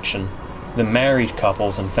stern section. The married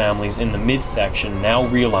couples and families in the midsection now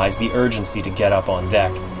realize the urgency to get up on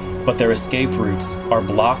deck, but their escape routes are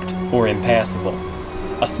blocked or impassable.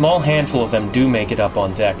 A small handful of them do make it up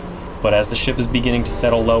on deck, but as the ship is beginning to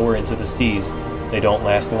settle lower into the seas, they don't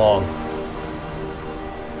last long.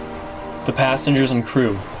 The passengers and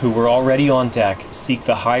crew, who were already on deck, seek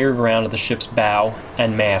the higher ground of the ship's bow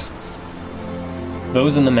and masts.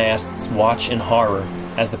 Those in the masts watch in horror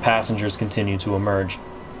as the passengers continue to emerge.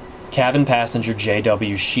 Cabin passenger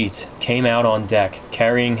J.W. Sheet came out on deck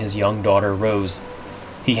carrying his young daughter Rose.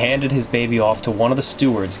 He handed his baby off to one of the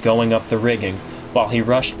stewards going up the rigging, while he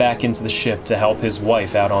rushed back into the ship to help his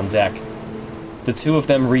wife out on deck. The two of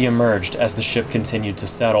them re-emerged as the ship continued to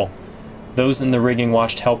settle. Those in the rigging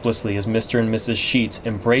watched helplessly as Mr. and Mrs. Sheet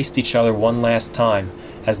embraced each other one last time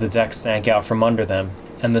as the deck sank out from under them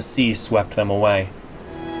and the sea swept them away.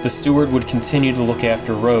 The steward would continue to look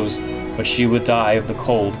after Rose, but she would die of the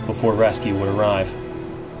cold before rescue would arrive.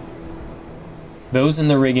 Those in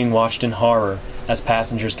the rigging watched in horror as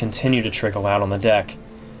passengers continued to trickle out on the deck.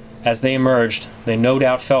 As they emerged, they no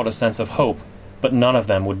doubt felt a sense of hope, but none of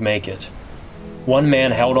them would make it. One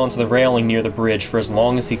man held onto the railing near the bridge for as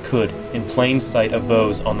long as he could, in plain sight of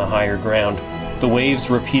those on the higher ground. The waves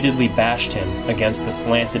repeatedly bashed him against the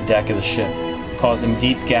slanted deck of the ship, causing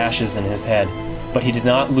deep gashes in his head, but he did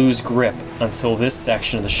not lose grip until this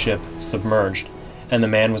section of the ship submerged, and the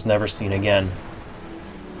man was never seen again.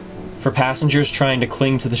 For passengers trying to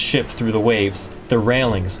cling to the ship through the waves, the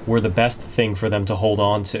railings were the best thing for them to hold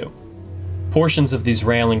on to. Portions of these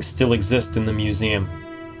railings still exist in the museum.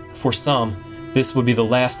 For some, this would be the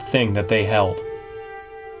last thing that they held.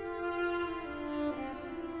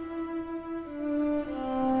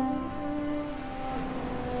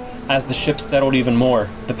 As the ship settled even more,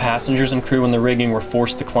 the passengers and crew in the rigging were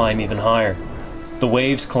forced to climb even higher. The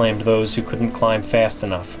waves claimed those who couldn't climb fast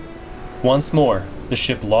enough. Once more, the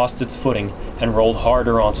ship lost its footing and rolled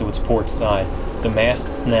harder onto its port side, the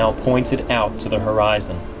masts now pointed out to the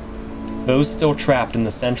horizon. Those still trapped in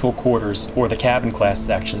the central quarters, or the cabin class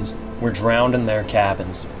sections, were drowned in their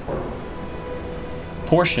cabins.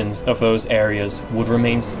 Portions of those areas would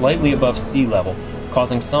remain slightly above sea level,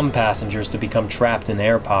 causing some passengers to become trapped in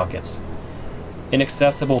air pockets.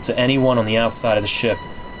 Inaccessible to anyone on the outside of the ship,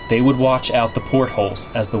 they would watch out the portholes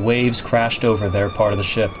as the waves crashed over their part of the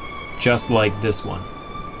ship, just like this one.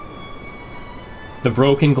 The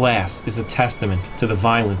broken glass is a testament to the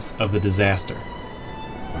violence of the disaster.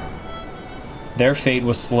 Their fate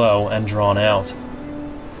was slow and drawn out.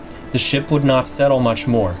 The ship would not settle much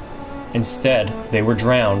more. Instead, they were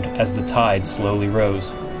drowned as the tide slowly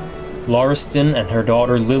rose. Lauriston and her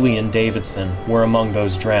daughter Lillian Davidson were among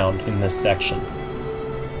those drowned in this section.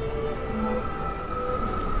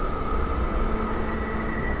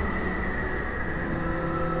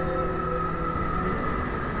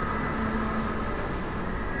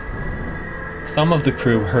 Some of the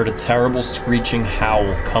crew heard a terrible screeching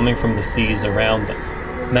howl coming from the seas around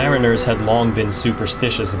them. Mariners had long been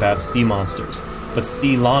superstitious about sea monsters, but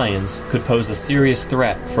sea lions could pose a serious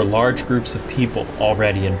threat for large groups of people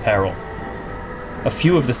already in peril. A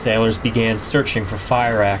few of the sailors began searching for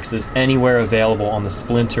fire axes anywhere available on the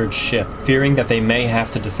splintered ship, fearing that they may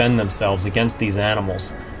have to defend themselves against these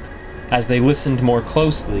animals. As they listened more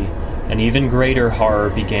closely, an even greater horror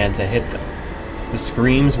began to hit them. The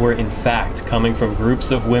screams were in fact coming from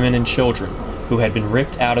groups of women and children who had been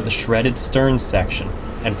ripped out of the shredded stern section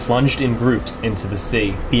and plunged in groups into the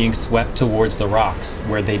sea, being swept towards the rocks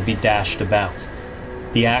where they'd be dashed about.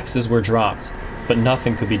 The axes were dropped, but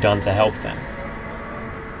nothing could be done to help them.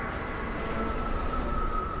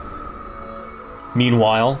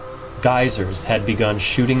 Meanwhile, geysers had begun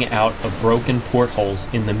shooting out of broken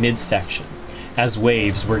portholes in the midsection as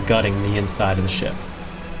waves were gutting the inside of the ship.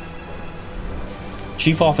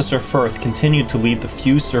 Chief Officer Firth continued to lead the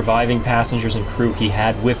few surviving passengers and crew he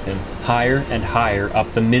had with him higher and higher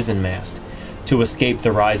up the mizzen mast to escape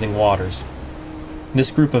the rising waters. This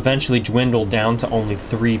group eventually dwindled down to only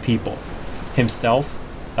 3 people: himself,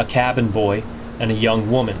 a cabin boy, and a young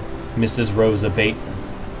woman, Mrs. Rosa Bateman.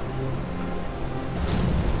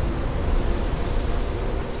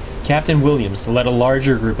 Captain Williams led a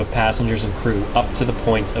larger group of passengers and crew up to the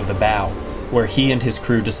point of the bow, where he and his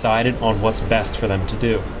crew decided on what's best for them to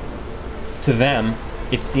do. To them,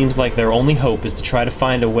 it seems like their only hope is to try to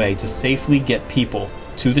find a way to safely get people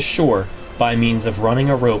to the shore by means of running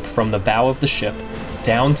a rope from the bow of the ship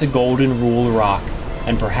down to Golden Rule Rock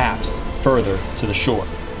and perhaps further to the shore.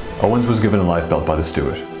 Owens was given a lifebelt by the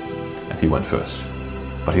steward, and he went first,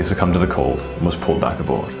 but he succumbed to the cold and was pulled back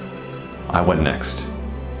aboard. I went next,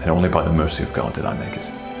 and only by the mercy of God did I make it.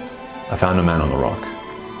 I found a man on the rock,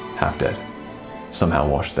 half dead, somehow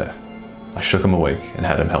washed there. I shook him awake and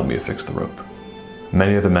had him help me affix the rope.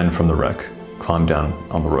 Many of the men from the wreck climbed down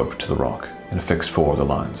on the rope to the rock and affixed 4 of the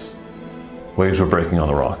lines. Waves were breaking on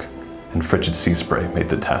the rock, and frigid sea spray made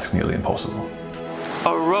the task nearly impossible.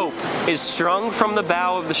 A rope is strung from the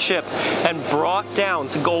bow of the ship and brought down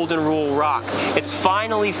to Golden Rule Rock. It's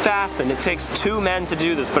finally fastened. It takes 2 men to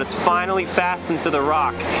do this, but it's finally fastened to the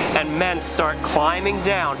rock, and men start climbing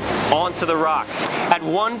down onto the rock. At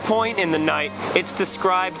one point in the night, it's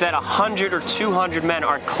described that 100 or 200 men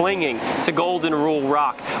are clinging to Golden Rule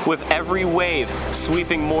Rock, with every wave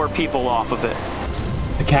sweeping more people off of it.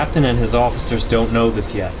 The captain and his officers don't know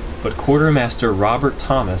this yet, but Quartermaster Robert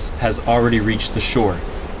Thomas has already reached the shore.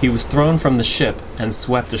 He was thrown from the ship and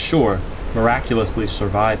swept ashore, miraculously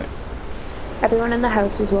surviving. Everyone in the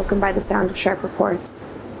house was woken by the sound of sharp reports.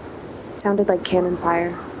 It sounded like cannon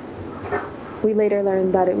fire. We later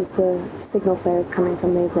learned that it was the signal flares coming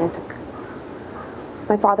from the Atlantic.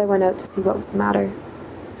 My father went out to see what was the matter.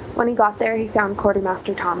 When he got there, he found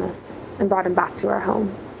Quartermaster Thomas and brought him back to our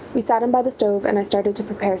home. We sat him by the stove and I started to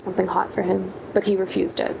prepare something hot for him, but he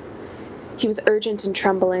refused it. He was urgent and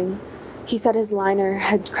trembling. He said his liner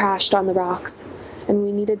had crashed on the rocks, and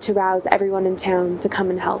we needed to rouse everyone in town to come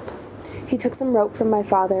and help. He took some rope from my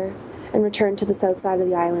father and returned to the south side of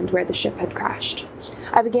the island where the ship had crashed.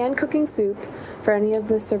 I began cooking soup for any of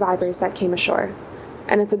the survivors that came ashore,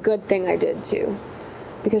 and it's a good thing I did too,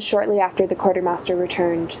 because shortly after the quartermaster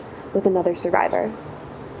returned with another survivor.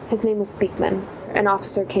 His name was Speakman. An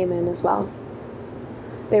officer came in as well.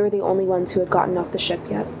 They were the only ones who had gotten off the ship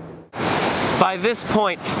yet. By this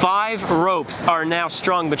point, 5 ropes are now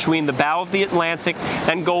strung between the bow of the Atlantic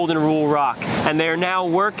and Golden Rule Rock, and they are now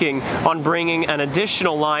working on bringing an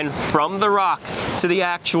additional line from the rock to the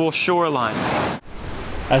actual shoreline.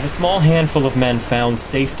 As a small handful of men found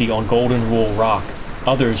safety on Golden Rule Rock,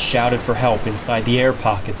 others shouted for help inside the air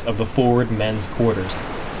pockets of the forward men's quarters.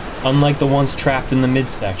 Unlike the ones trapped in the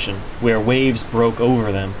midsection, where waves broke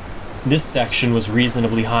over them, this section was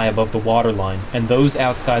reasonably high above the waterline, and those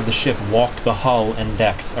outside the ship walked the hull and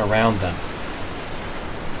decks around them.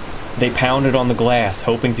 They pounded on the glass,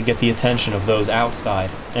 hoping to get the attention of those outside,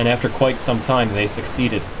 and after quite some time they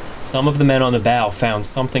succeeded. Some of the men on the bow found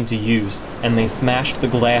something to use, and they smashed the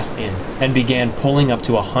glass in, and began pulling up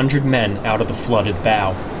to 100 men out of the flooded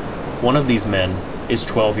bow. One of these men is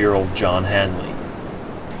 12-year-old John Hanley.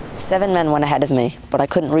 7 men went ahead of me, but I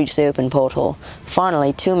couldn't reach the open porthole.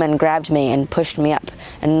 Finally, 2 men grabbed me and pushed me up,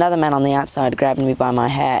 and another man on the outside grabbed me by my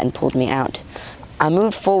hair and pulled me out. I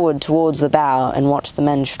moved forward towards the bow and watched the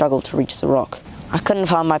men struggle to reach the rock. I couldn't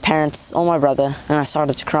find my parents or my brother, and I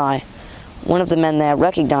started to cry. One of the men there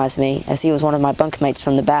recognized me, as he was one of my bunkmates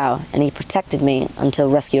from the bow, and he protected me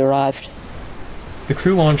until rescue arrived. The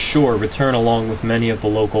crew on shore return along with many of the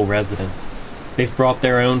local residents. They've brought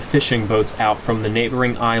their own fishing boats out from the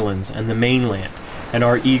neighboring islands and the mainland, and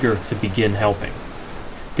are eager to begin helping.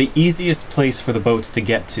 The easiest place for the boats to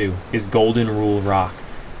get to is Golden Rule Rock.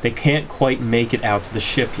 They can't quite make it out to the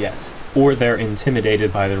ship yet, or they're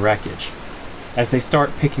intimidated by the wreckage. As they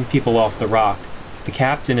start picking people off the rock, the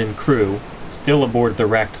captain and crew, still aboard the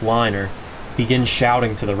wrecked liner, begin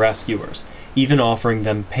shouting to the rescuers, even offering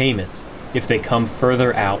them payment if they come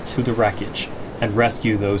further out to the wreckage and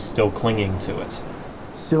rescue those still clinging to it.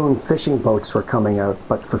 Soon fishing boats were coming out,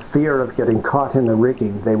 but for fear of getting caught in the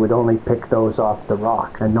rigging, they would only pick those off the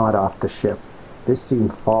rock and not off the ship. This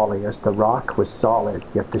seemed folly, as the rock was solid,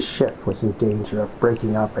 yet the ship was in danger of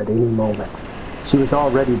breaking up at any moment. She was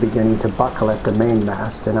already beginning to buckle at the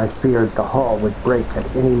mainmast, and I feared the hull would break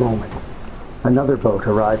at any moment. Another boat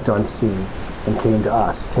arrived on scene and came to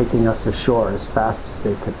us, taking us ashore as fast as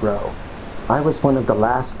they could row. I was one of the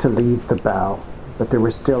last to leave the bow, but there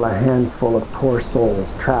were still a handful of poor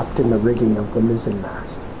souls trapped in the rigging of the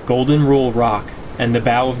mizzenmast. Golden Rule Rock and the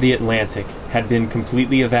bow of the Atlantic had been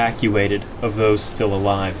completely evacuated of those still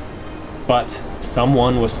alive. But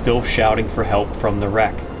someone was still shouting for help from the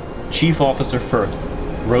wreck. Chief Officer Firth,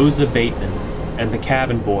 Rosa Bateman, and the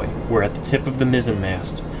cabin boy were at the tip of the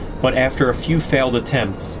mizzenmast, but after a few failed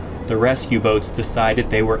attempts, the rescue boats decided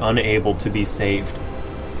they were unable to be saved.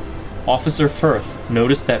 Officer Firth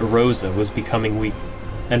noticed that Rosa was becoming weak,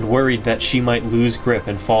 and worried that she might lose grip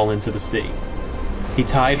and fall into the sea. He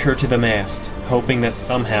tied her to the mast, hoping that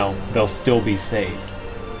somehow they'll still be saved.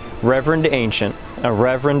 Reverend Ancient, a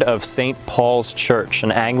reverend of St. Paul's Church,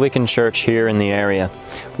 an Anglican church here in the area,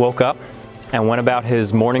 woke up and went about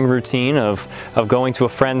his morning routine of going to a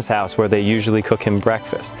friend's house where they usually cook him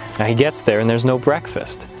breakfast. Now he gets there and there's no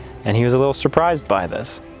breakfast, and he was a little surprised by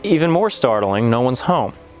this. Even more startling, no one's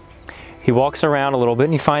home. He walks around a little bit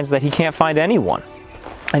and he finds that he can't find anyone,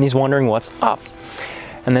 and he's wondering what's up.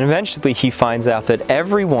 And then eventually he finds out that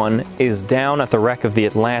everyone is down at the wreck of the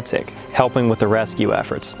Atlantic helping with the rescue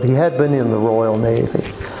efforts. He had been in the Royal Navy,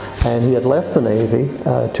 and he had left the Navy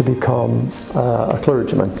to become a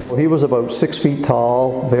clergyman. He was about 6 feet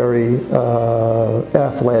tall, very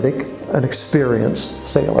athletic, an experienced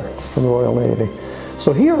sailor from the Royal Navy.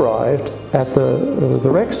 So he arrived at the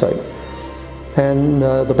Wrecksite, and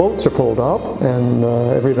the boats are pulled up, and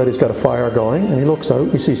everybody's got a fire going, and he looks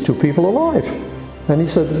out, he sees 2 people alive. And he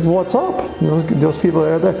said, "What's up? Those people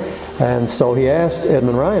are there." And so he asked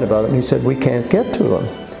Edmund Ryan about it, and he said, "We can't get to them."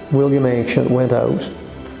 William Ancient went out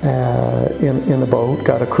in a boat,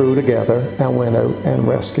 got a crew together, and went out and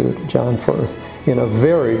rescued John Firth in a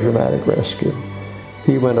very dramatic rescue.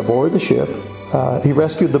 He went aboard the ship, he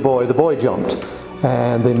rescued the boy jumped,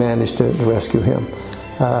 and they managed to rescue him.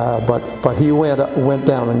 But he went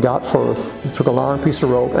down and got Firth. He took a long piece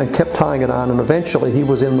of rope and kept tying it on, and eventually he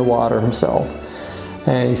was in the water himself.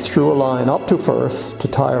 And he threw a line up to Firth to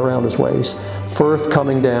tie around his waist. Firth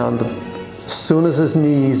coming down, as soon as his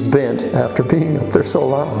knees bent after being up there so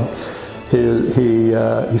long,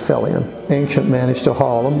 he fell in. Ancient managed to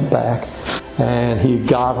haul him back, and he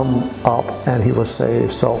got him up, and he was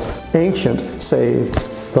saved. So Ancient saved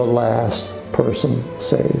the last person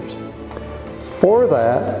saved. For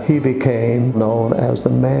that, he became known as the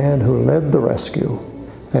man who led the rescue.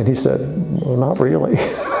 And he said, "Well, not really."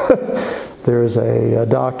 There's a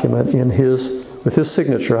document with his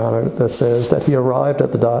signature on it that says that he arrived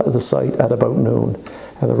at the site at about noon,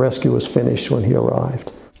 The rescue was finished when he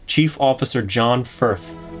arrived. Chief Officer John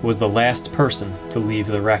Firth was the last person to leave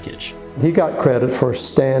the wreckage. He got credit for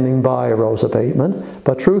standing by Rosa Bateman,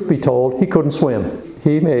 but truth be told, he couldn't swim.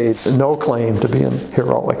 He made no claim to being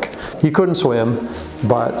heroic. He couldn't swim,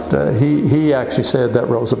 but he actually said that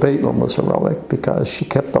Rosa Bateman was heroic because she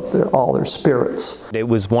kept up all their spirits. It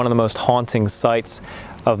was one of the most haunting sights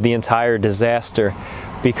of the entire disaster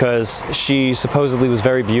because she supposedly was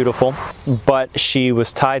very beautiful, but she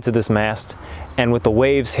was tied to this mast, and with the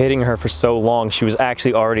waves hitting her for so long, she was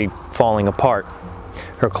actually already falling apart.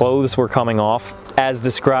 Her clothes were coming off. As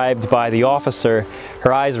described by the officer,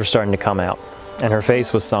 her eyes were starting to come out, and her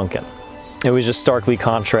face was sunken. It was just starkly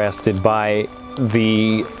contrasted by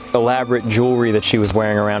the elaborate jewelry that she was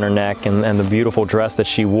wearing around her neck and the beautiful dress that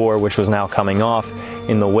she wore, which was now coming off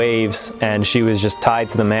in the waves, and she was just tied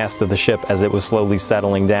to the mast of the ship as it was slowly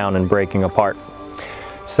settling down and breaking apart.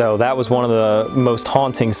 So that was one of the most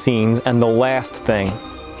haunting scenes, and the last thing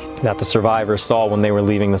that the survivors saw when they were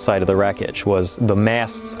leaving the site of the wreckage was the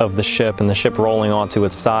masts of the ship and the ship rolling onto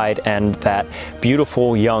its side and that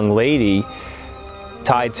beautiful young lady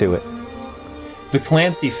tied to it. The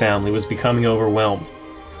Clancy family was becoming overwhelmed.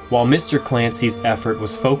 While Mr. Clancy's effort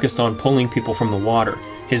was focused on pulling people from the water,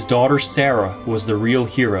 his daughter Sarah was the real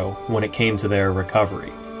hero when it came to their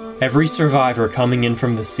recovery. Every survivor coming in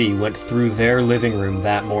from the sea went through their living room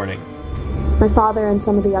that morning. My father and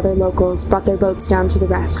some of the other locals brought their boats down to the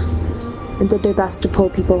wreck and did their best to pull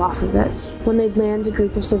people off of it. When they'd land a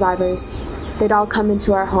group of survivors, they'd all come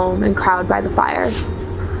into our home and crowd by the fire.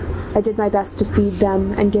 I did my best to feed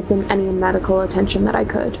them and give them any medical attention that I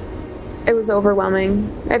could. It was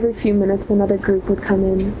overwhelming. Every few minutes another group would come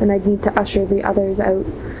in, and I'd need to usher the others out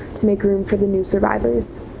to make room for the new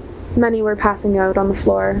survivors. Many were passing out on the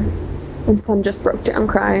floor, and some just broke down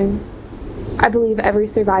crying. I believe every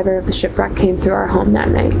survivor of the shipwreck came through our home that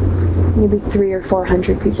night. Maybe 300 or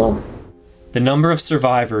 400 people. The number of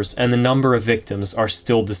survivors and the number of victims are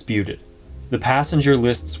still disputed. The passenger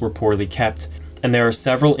lists were poorly kept, and there are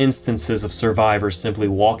several instances of survivors simply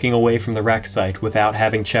walking away from the wreck site without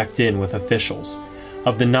having checked in with officials.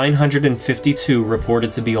 Of the 952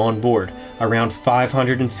 reported to be on board, around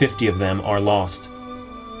 550 of them are lost.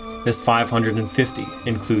 This 550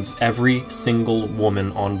 includes every single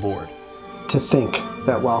woman on board. To think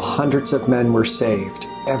that while hundreds of men were saved,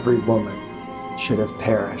 every woman should have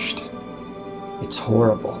perished. It's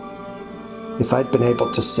horrible. If I'd been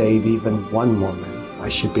able to save even one woman, I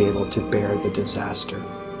should be able to bear the disaster.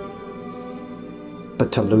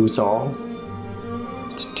 But to lose all,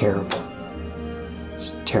 it's terrible.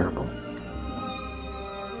 It's terrible.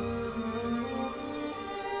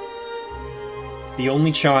 The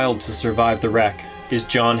only child to survive the wreck is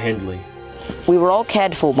John Hindley. We were all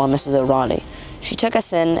cared for by Mrs. O'Reilly. She took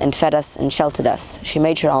us in and fed us and sheltered us. She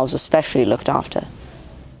made sure I was especially looked after.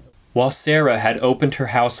 While Sarah had opened her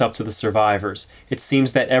house up to the survivors, it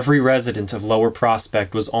seems that every resident of Lower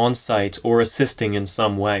Prospect was on site or assisting in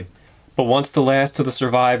some way. But once the last of the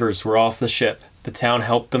survivors were off the ship, the town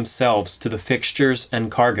helped themselves to the fixtures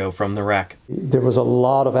and cargo from the wreck. There was a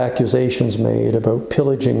lot of accusations made about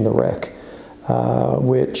pillaging the wreck,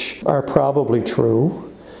 which are probably true.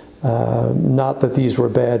 Not that these were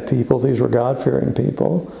bad people, these were God-fearing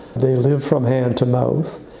people. They lived from hand to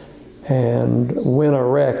mouth. And when a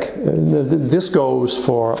wreck, this goes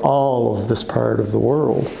for all of this part of the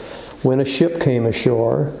world, when a ship came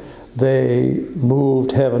ashore, they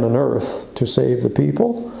moved heaven and earth to save the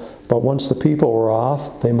people. But once the people were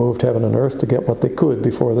off, they moved heaven and earth to get what they could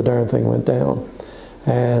before the darn thing went down.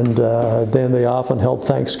 And then they often held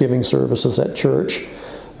Thanksgiving services at church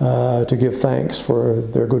to give thanks for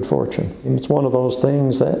their good fortune. And it's one of those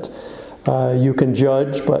things that you can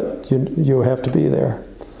judge, but you have to be there.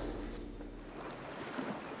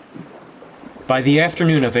 By the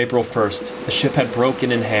afternoon of April 1st, the ship had broken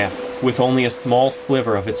in half, with only a small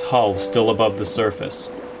sliver of its hull still above the surface.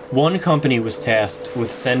 One company was tasked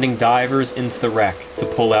with sending divers into the wreck to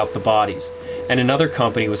pull out the bodies, and another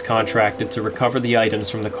company was contracted to recover the items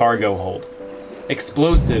from the cargo hold.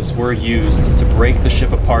 Explosives were used to break the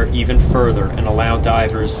ship apart even further and allow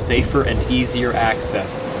divers safer and easier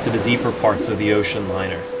access to the deeper parts of the ocean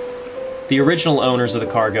liner. The original owners of the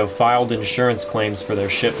cargo filed insurance claims for their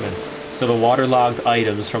shipments, so the waterlogged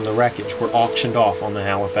items from the wreckage were auctioned off on the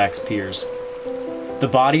Halifax piers. The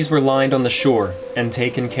bodies were lined on the shore and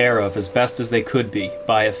taken care of as best as they could be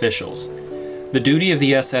by officials. The duty of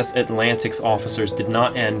the SS Atlantic's officers did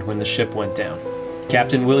not end when the ship went down.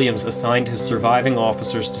 Captain Williams assigned his surviving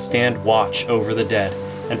officers to stand watch over the dead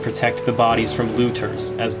and protect the bodies from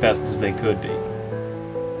looters as best as they could be.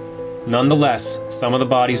 Nonetheless, some of the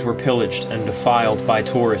bodies were pillaged and defiled by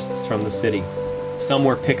tourists from the city. Some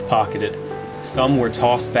were pickpocketed, some were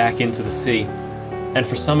tossed back into the sea, and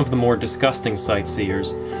for some of the more disgusting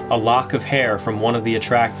sightseers, a lock of hair from one of the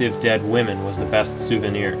attractive dead women was the best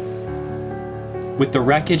souvenir. With the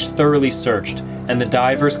wreckage thoroughly searched, and the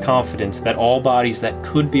divers confident that all bodies that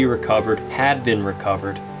could be recovered had been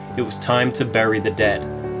recovered, it was time to bury the dead.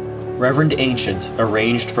 Reverend Ancient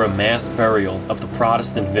arranged for a mass burial of the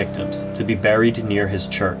Protestant victims to be buried near his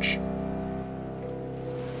church.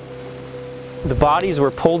 The bodies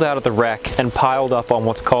were pulled out of the wreck and piled up on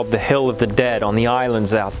what's called the Hill of the Dead on the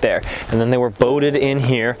islands out there. And then they were boated in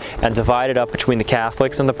here and divided up between the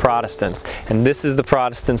Catholics and the Protestants. And this is the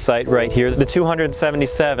Protestant site right here. The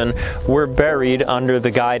 277 were buried under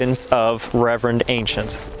the guidance of Reverend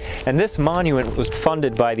Ancient. And this monument was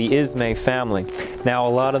funded by the Ismay family. Now, a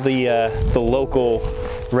lot of the local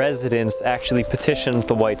residents actually petitioned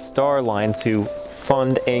the White Star Line to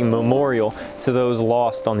fund a memorial to those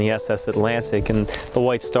lost on the SS Atlantic, and the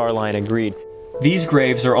White Star Line agreed. These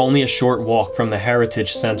graves are only a short walk from the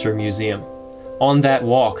Heritage Center Museum. On that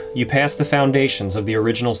walk, you pass the foundations of the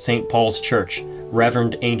original St. Paul's Church,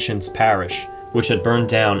 Reverend Ancient's Parish, which had burned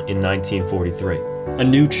down in 1943. A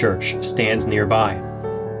new church stands nearby.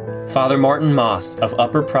 Father Martin Mast of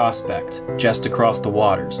Upper Prospect, just across the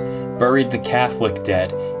waters, buried the Catholic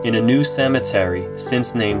dead in a new cemetery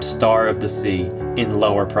since named Star of the Sea in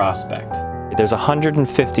Lower Prospect. There's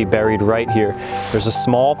 150 buried right here. There's a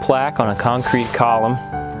small plaque on a concrete column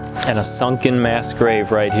and a sunken mass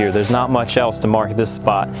grave right here. There's not much else to mark this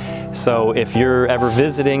spot. So if you're ever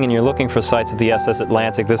visiting and you're looking for sites of the SS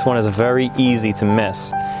Atlantic, this one is very easy to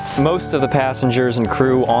miss. Most of the passengers and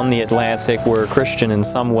crew on the Atlantic were Christian in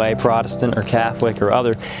some way, Protestant or Catholic or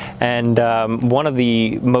other. And one of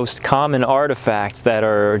the most common artifacts that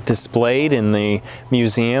are displayed in the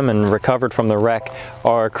museum and recovered from the wreck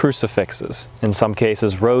are crucifixes. In some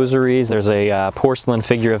cases, rosaries. There's a porcelain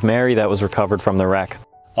figure of Mary that was recovered from the wreck.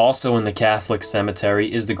 Also in the Catholic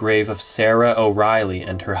cemetery is the grave of Sarah O'Reilly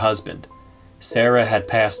and her husband. Sarah had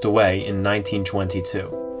passed away in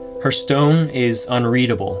 1922. Her stone is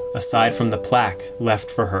unreadable, aside from the plaque left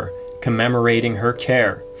for her, commemorating her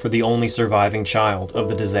care for the only surviving child of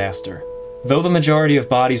the disaster. Though the majority of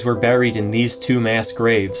bodies were buried in these two mass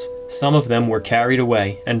graves, some of them were carried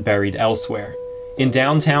away and buried elsewhere. In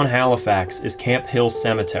downtown Halifax is Camp Hill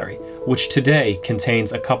Cemetery, which today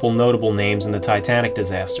contains a couple notable names in the Titanic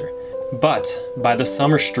disaster. But by the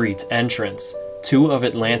Summer Street entrance, two of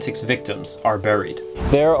Atlantic's victims are buried.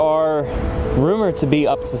 There are rumored to be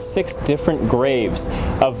up to 6 different graves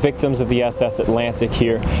of victims of the SS Atlantic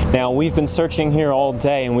here. Now, we've been searching here all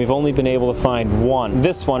day and we've only been able to find one.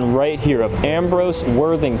 This one right here of Ambrose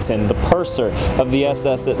Worthington, the purser of the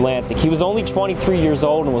SS Atlantic. He was only 23 years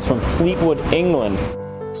old and was from Fleetwood, England.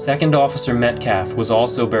 Second Officer Metcalf was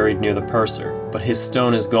also buried near the purser, but his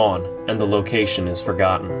stone is gone and the location is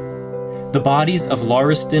forgotten. The bodies of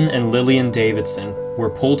Lauriston and Lillian Davidson were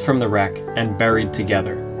pulled from the wreck and buried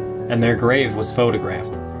together, and their grave was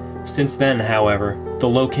photographed. Since then, however, the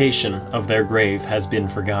location of their grave has been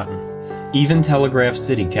forgotten. Even Telegraph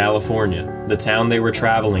City, California, the town they were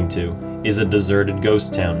traveling to, is a deserted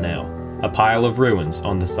ghost town now, a pile of ruins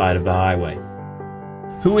on the side of the highway.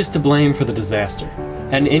 Who is to blame for the disaster?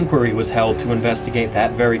 An inquiry was held to investigate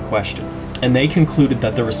that very question, and they concluded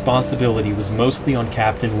that the responsibility was mostly on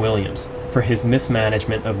Captain Williams for his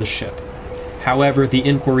mismanagement of the ship. However, the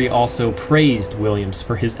inquiry also praised Williams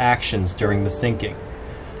for his actions during the sinking.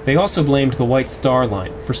 They also blamed the White Star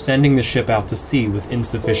Line for sending the ship out to sea with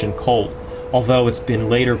insufficient coal, although it's been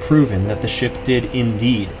later proven that the ship did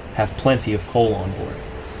indeed have plenty of coal on board.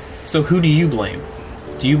 So who do you blame?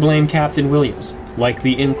 Do you blame Captain Williams, like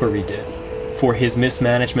the inquiry did, for his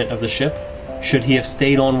mismanagement of the ship? Should he have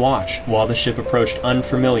stayed on watch while the ship approached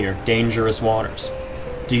unfamiliar, dangerous waters?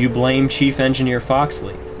 Do you blame Chief Engineer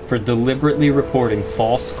Foxley for deliberately reporting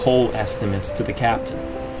false coal estimates to the captain?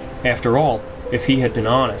 After all, if he had been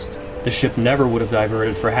honest, the ship never would have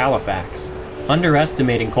diverted for Halifax.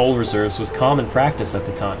 Underestimating coal reserves was common practice at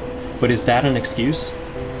the time, but is that an excuse?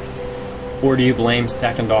 Or do you blame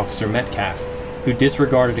Second Officer Metcalf, who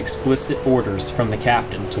disregarded explicit orders from the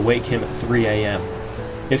captain to wake him at 3 a.m.?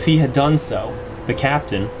 If he had done so, the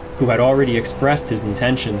captain, who had already expressed his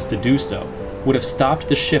intentions to do so, would have stopped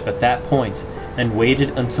the ship at that point and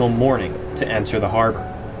waited until morning to enter the harbor.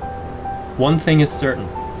 One thing is certain,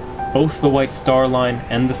 both the White Star Line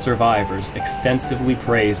and the survivors extensively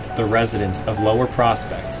praised the residents of Lower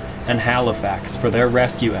Prospect and Halifax for their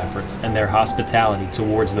rescue efforts and their hospitality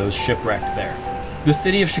towards those shipwrecked there. The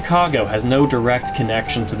city of Chicago has no direct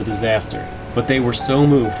connection to the disaster, but they were so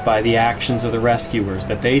moved by the actions of the rescuers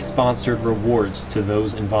that they sponsored rewards to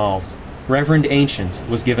those involved. Reverend Ancient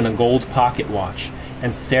was given a gold pocket watch,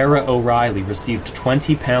 and Sarah O'Reilly received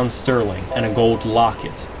 £20 sterling and a gold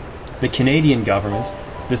locket. The Canadian government,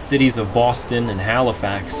 the cities of Boston and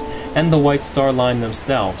Halifax, and the White Star Line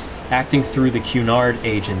themselves, acting through the Cunard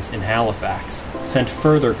agents in Halifax, sent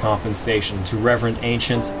further compensation to Reverend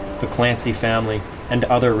Ancient, the Clancy family, and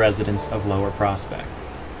other residents of Lower Prospect.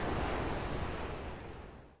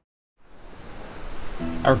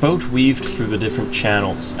 Our boat weaved through the different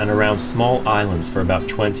channels and around small islands for about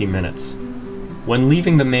 20 minutes. When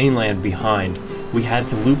leaving the mainland behind, we had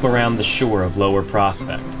to loop around the shore of Lower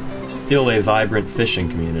Prospect, still a vibrant fishing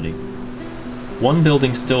community. One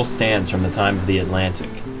building still stands from the time of the Atlantic,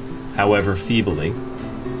 however feebly,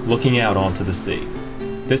 looking out onto the sea.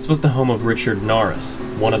 This was the home of Richard Norris,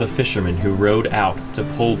 one of the fishermen who rowed out to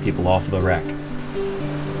pull people off the wreck.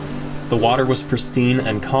 The water was pristine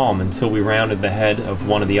and calm until we rounded the head of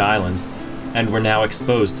one of the islands and were now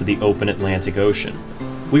exposed to the open Atlantic Ocean.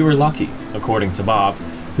 We were lucky, according to Bob,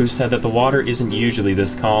 who said that the water isn't usually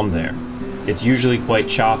this calm there. It's usually quite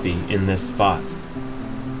choppy in this spot.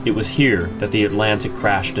 It was here that the Atlantic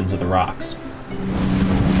crashed into the rocks.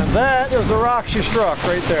 And that is the rock she struck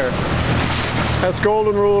right there. That's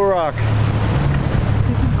Golden Rule Rock.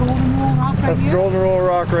 This is Golden Rule Rock right That's here? Golden Rule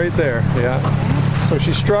Rock right there, yeah. So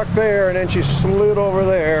she struck there and then she slid over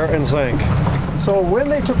there and sank. So when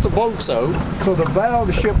they took the boats out, so the bow of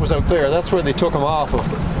the ship was out there, that's where they took them off of.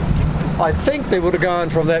 I think they would have gone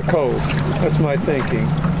from that cove. That's my thinking.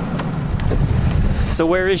 So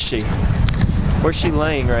where is she? Where's she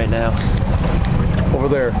laying right now? Over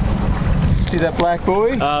there. See that black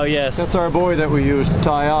buoy? Oh, yes. That's our buoy that we use to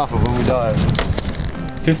tie off of when we dive.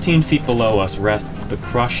 15 feet below us rests the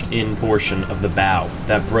crushed-in portion of the bow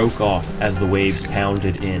that broke off as the waves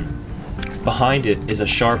pounded in. Behind it is a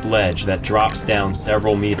sharp ledge that drops down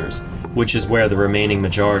several meters, which is where the remaining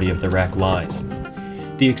majority of the wreck lies.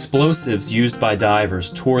 The explosives used by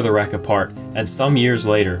divers tore the wreck apart, and some years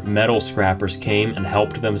later, metal scrappers came and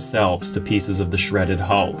helped themselves to pieces of the shredded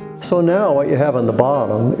hull. So now what you have on the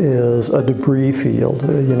bottom is a debris field.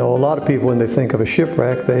 You know, a lot of people, when they think of a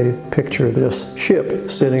shipwreck, they picture this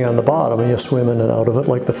ship sitting on the bottom and you swim in and out of it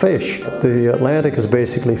like the fish. The Atlantic is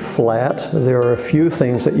basically flat. There are a few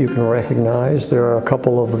things that you can recognize. There are a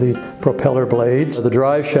couple of the propeller blades. The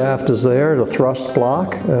drive shaft is there, the thrust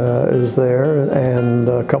block is there, and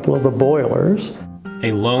a couple of the boilers.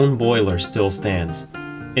 A lone boiler still stands.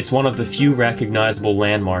 It's one of the few recognizable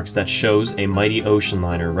landmarks that shows a mighty ocean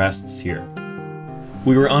liner rests here.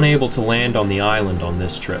 We were unable to land on the island on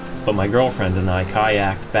this trip, but my girlfriend and I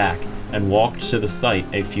kayaked back and walked to the site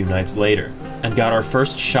a few nights later, and got our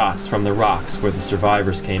first shots from the rocks where the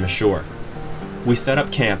survivors came ashore. We set up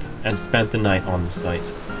camp and spent the night on the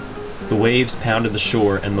site. The waves pounded the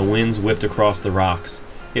shore and the winds whipped across the rocks.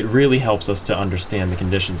 It really helps us to understand the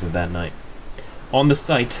conditions of that night. On the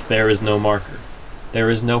site, there is no marker. There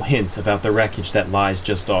is no hint about the wreckage that lies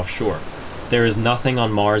just offshore. There is nothing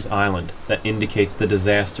on Mars Island that indicates the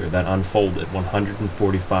disaster that unfolded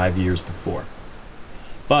 145 years before.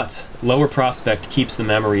 But Lower Prospect keeps the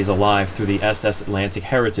memories alive through the SS Atlantic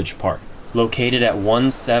Heritage Park, located at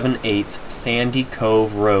 178 Sandy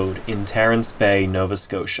Cove Road in Terrence Bay, Nova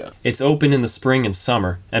Scotia. It's open in the spring and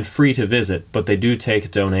summer, and free to visit, but they do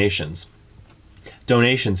take donations.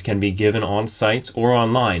 Donations can be given on site or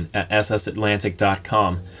online at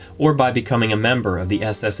ssatlantic.com, or by becoming a member of the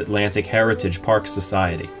SS Atlantic Heritage Park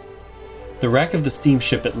Society. The wreck of the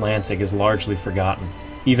steamship Atlantic is largely forgotten,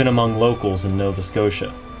 even among locals in Nova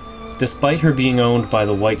Scotia. Despite her being owned by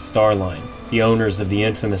the White Star Line, the owners of the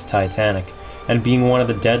infamous Titanic, and being one of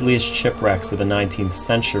the deadliest shipwrecks of the 19th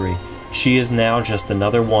century, she is now just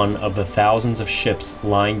another one of the thousands of ships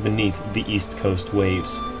lying beneath the East Coast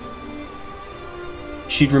waves.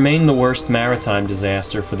 She'd remain the worst maritime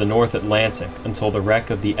disaster for the North Atlantic until the wreck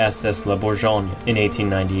of the SS La Bourgogne in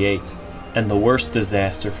 1898, and the worst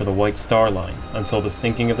disaster for the White Star Line until the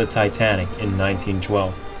sinking of the Titanic in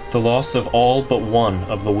 1912. The loss of all but one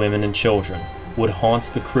of the women and children would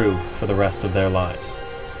haunt the crew for the rest of their lives.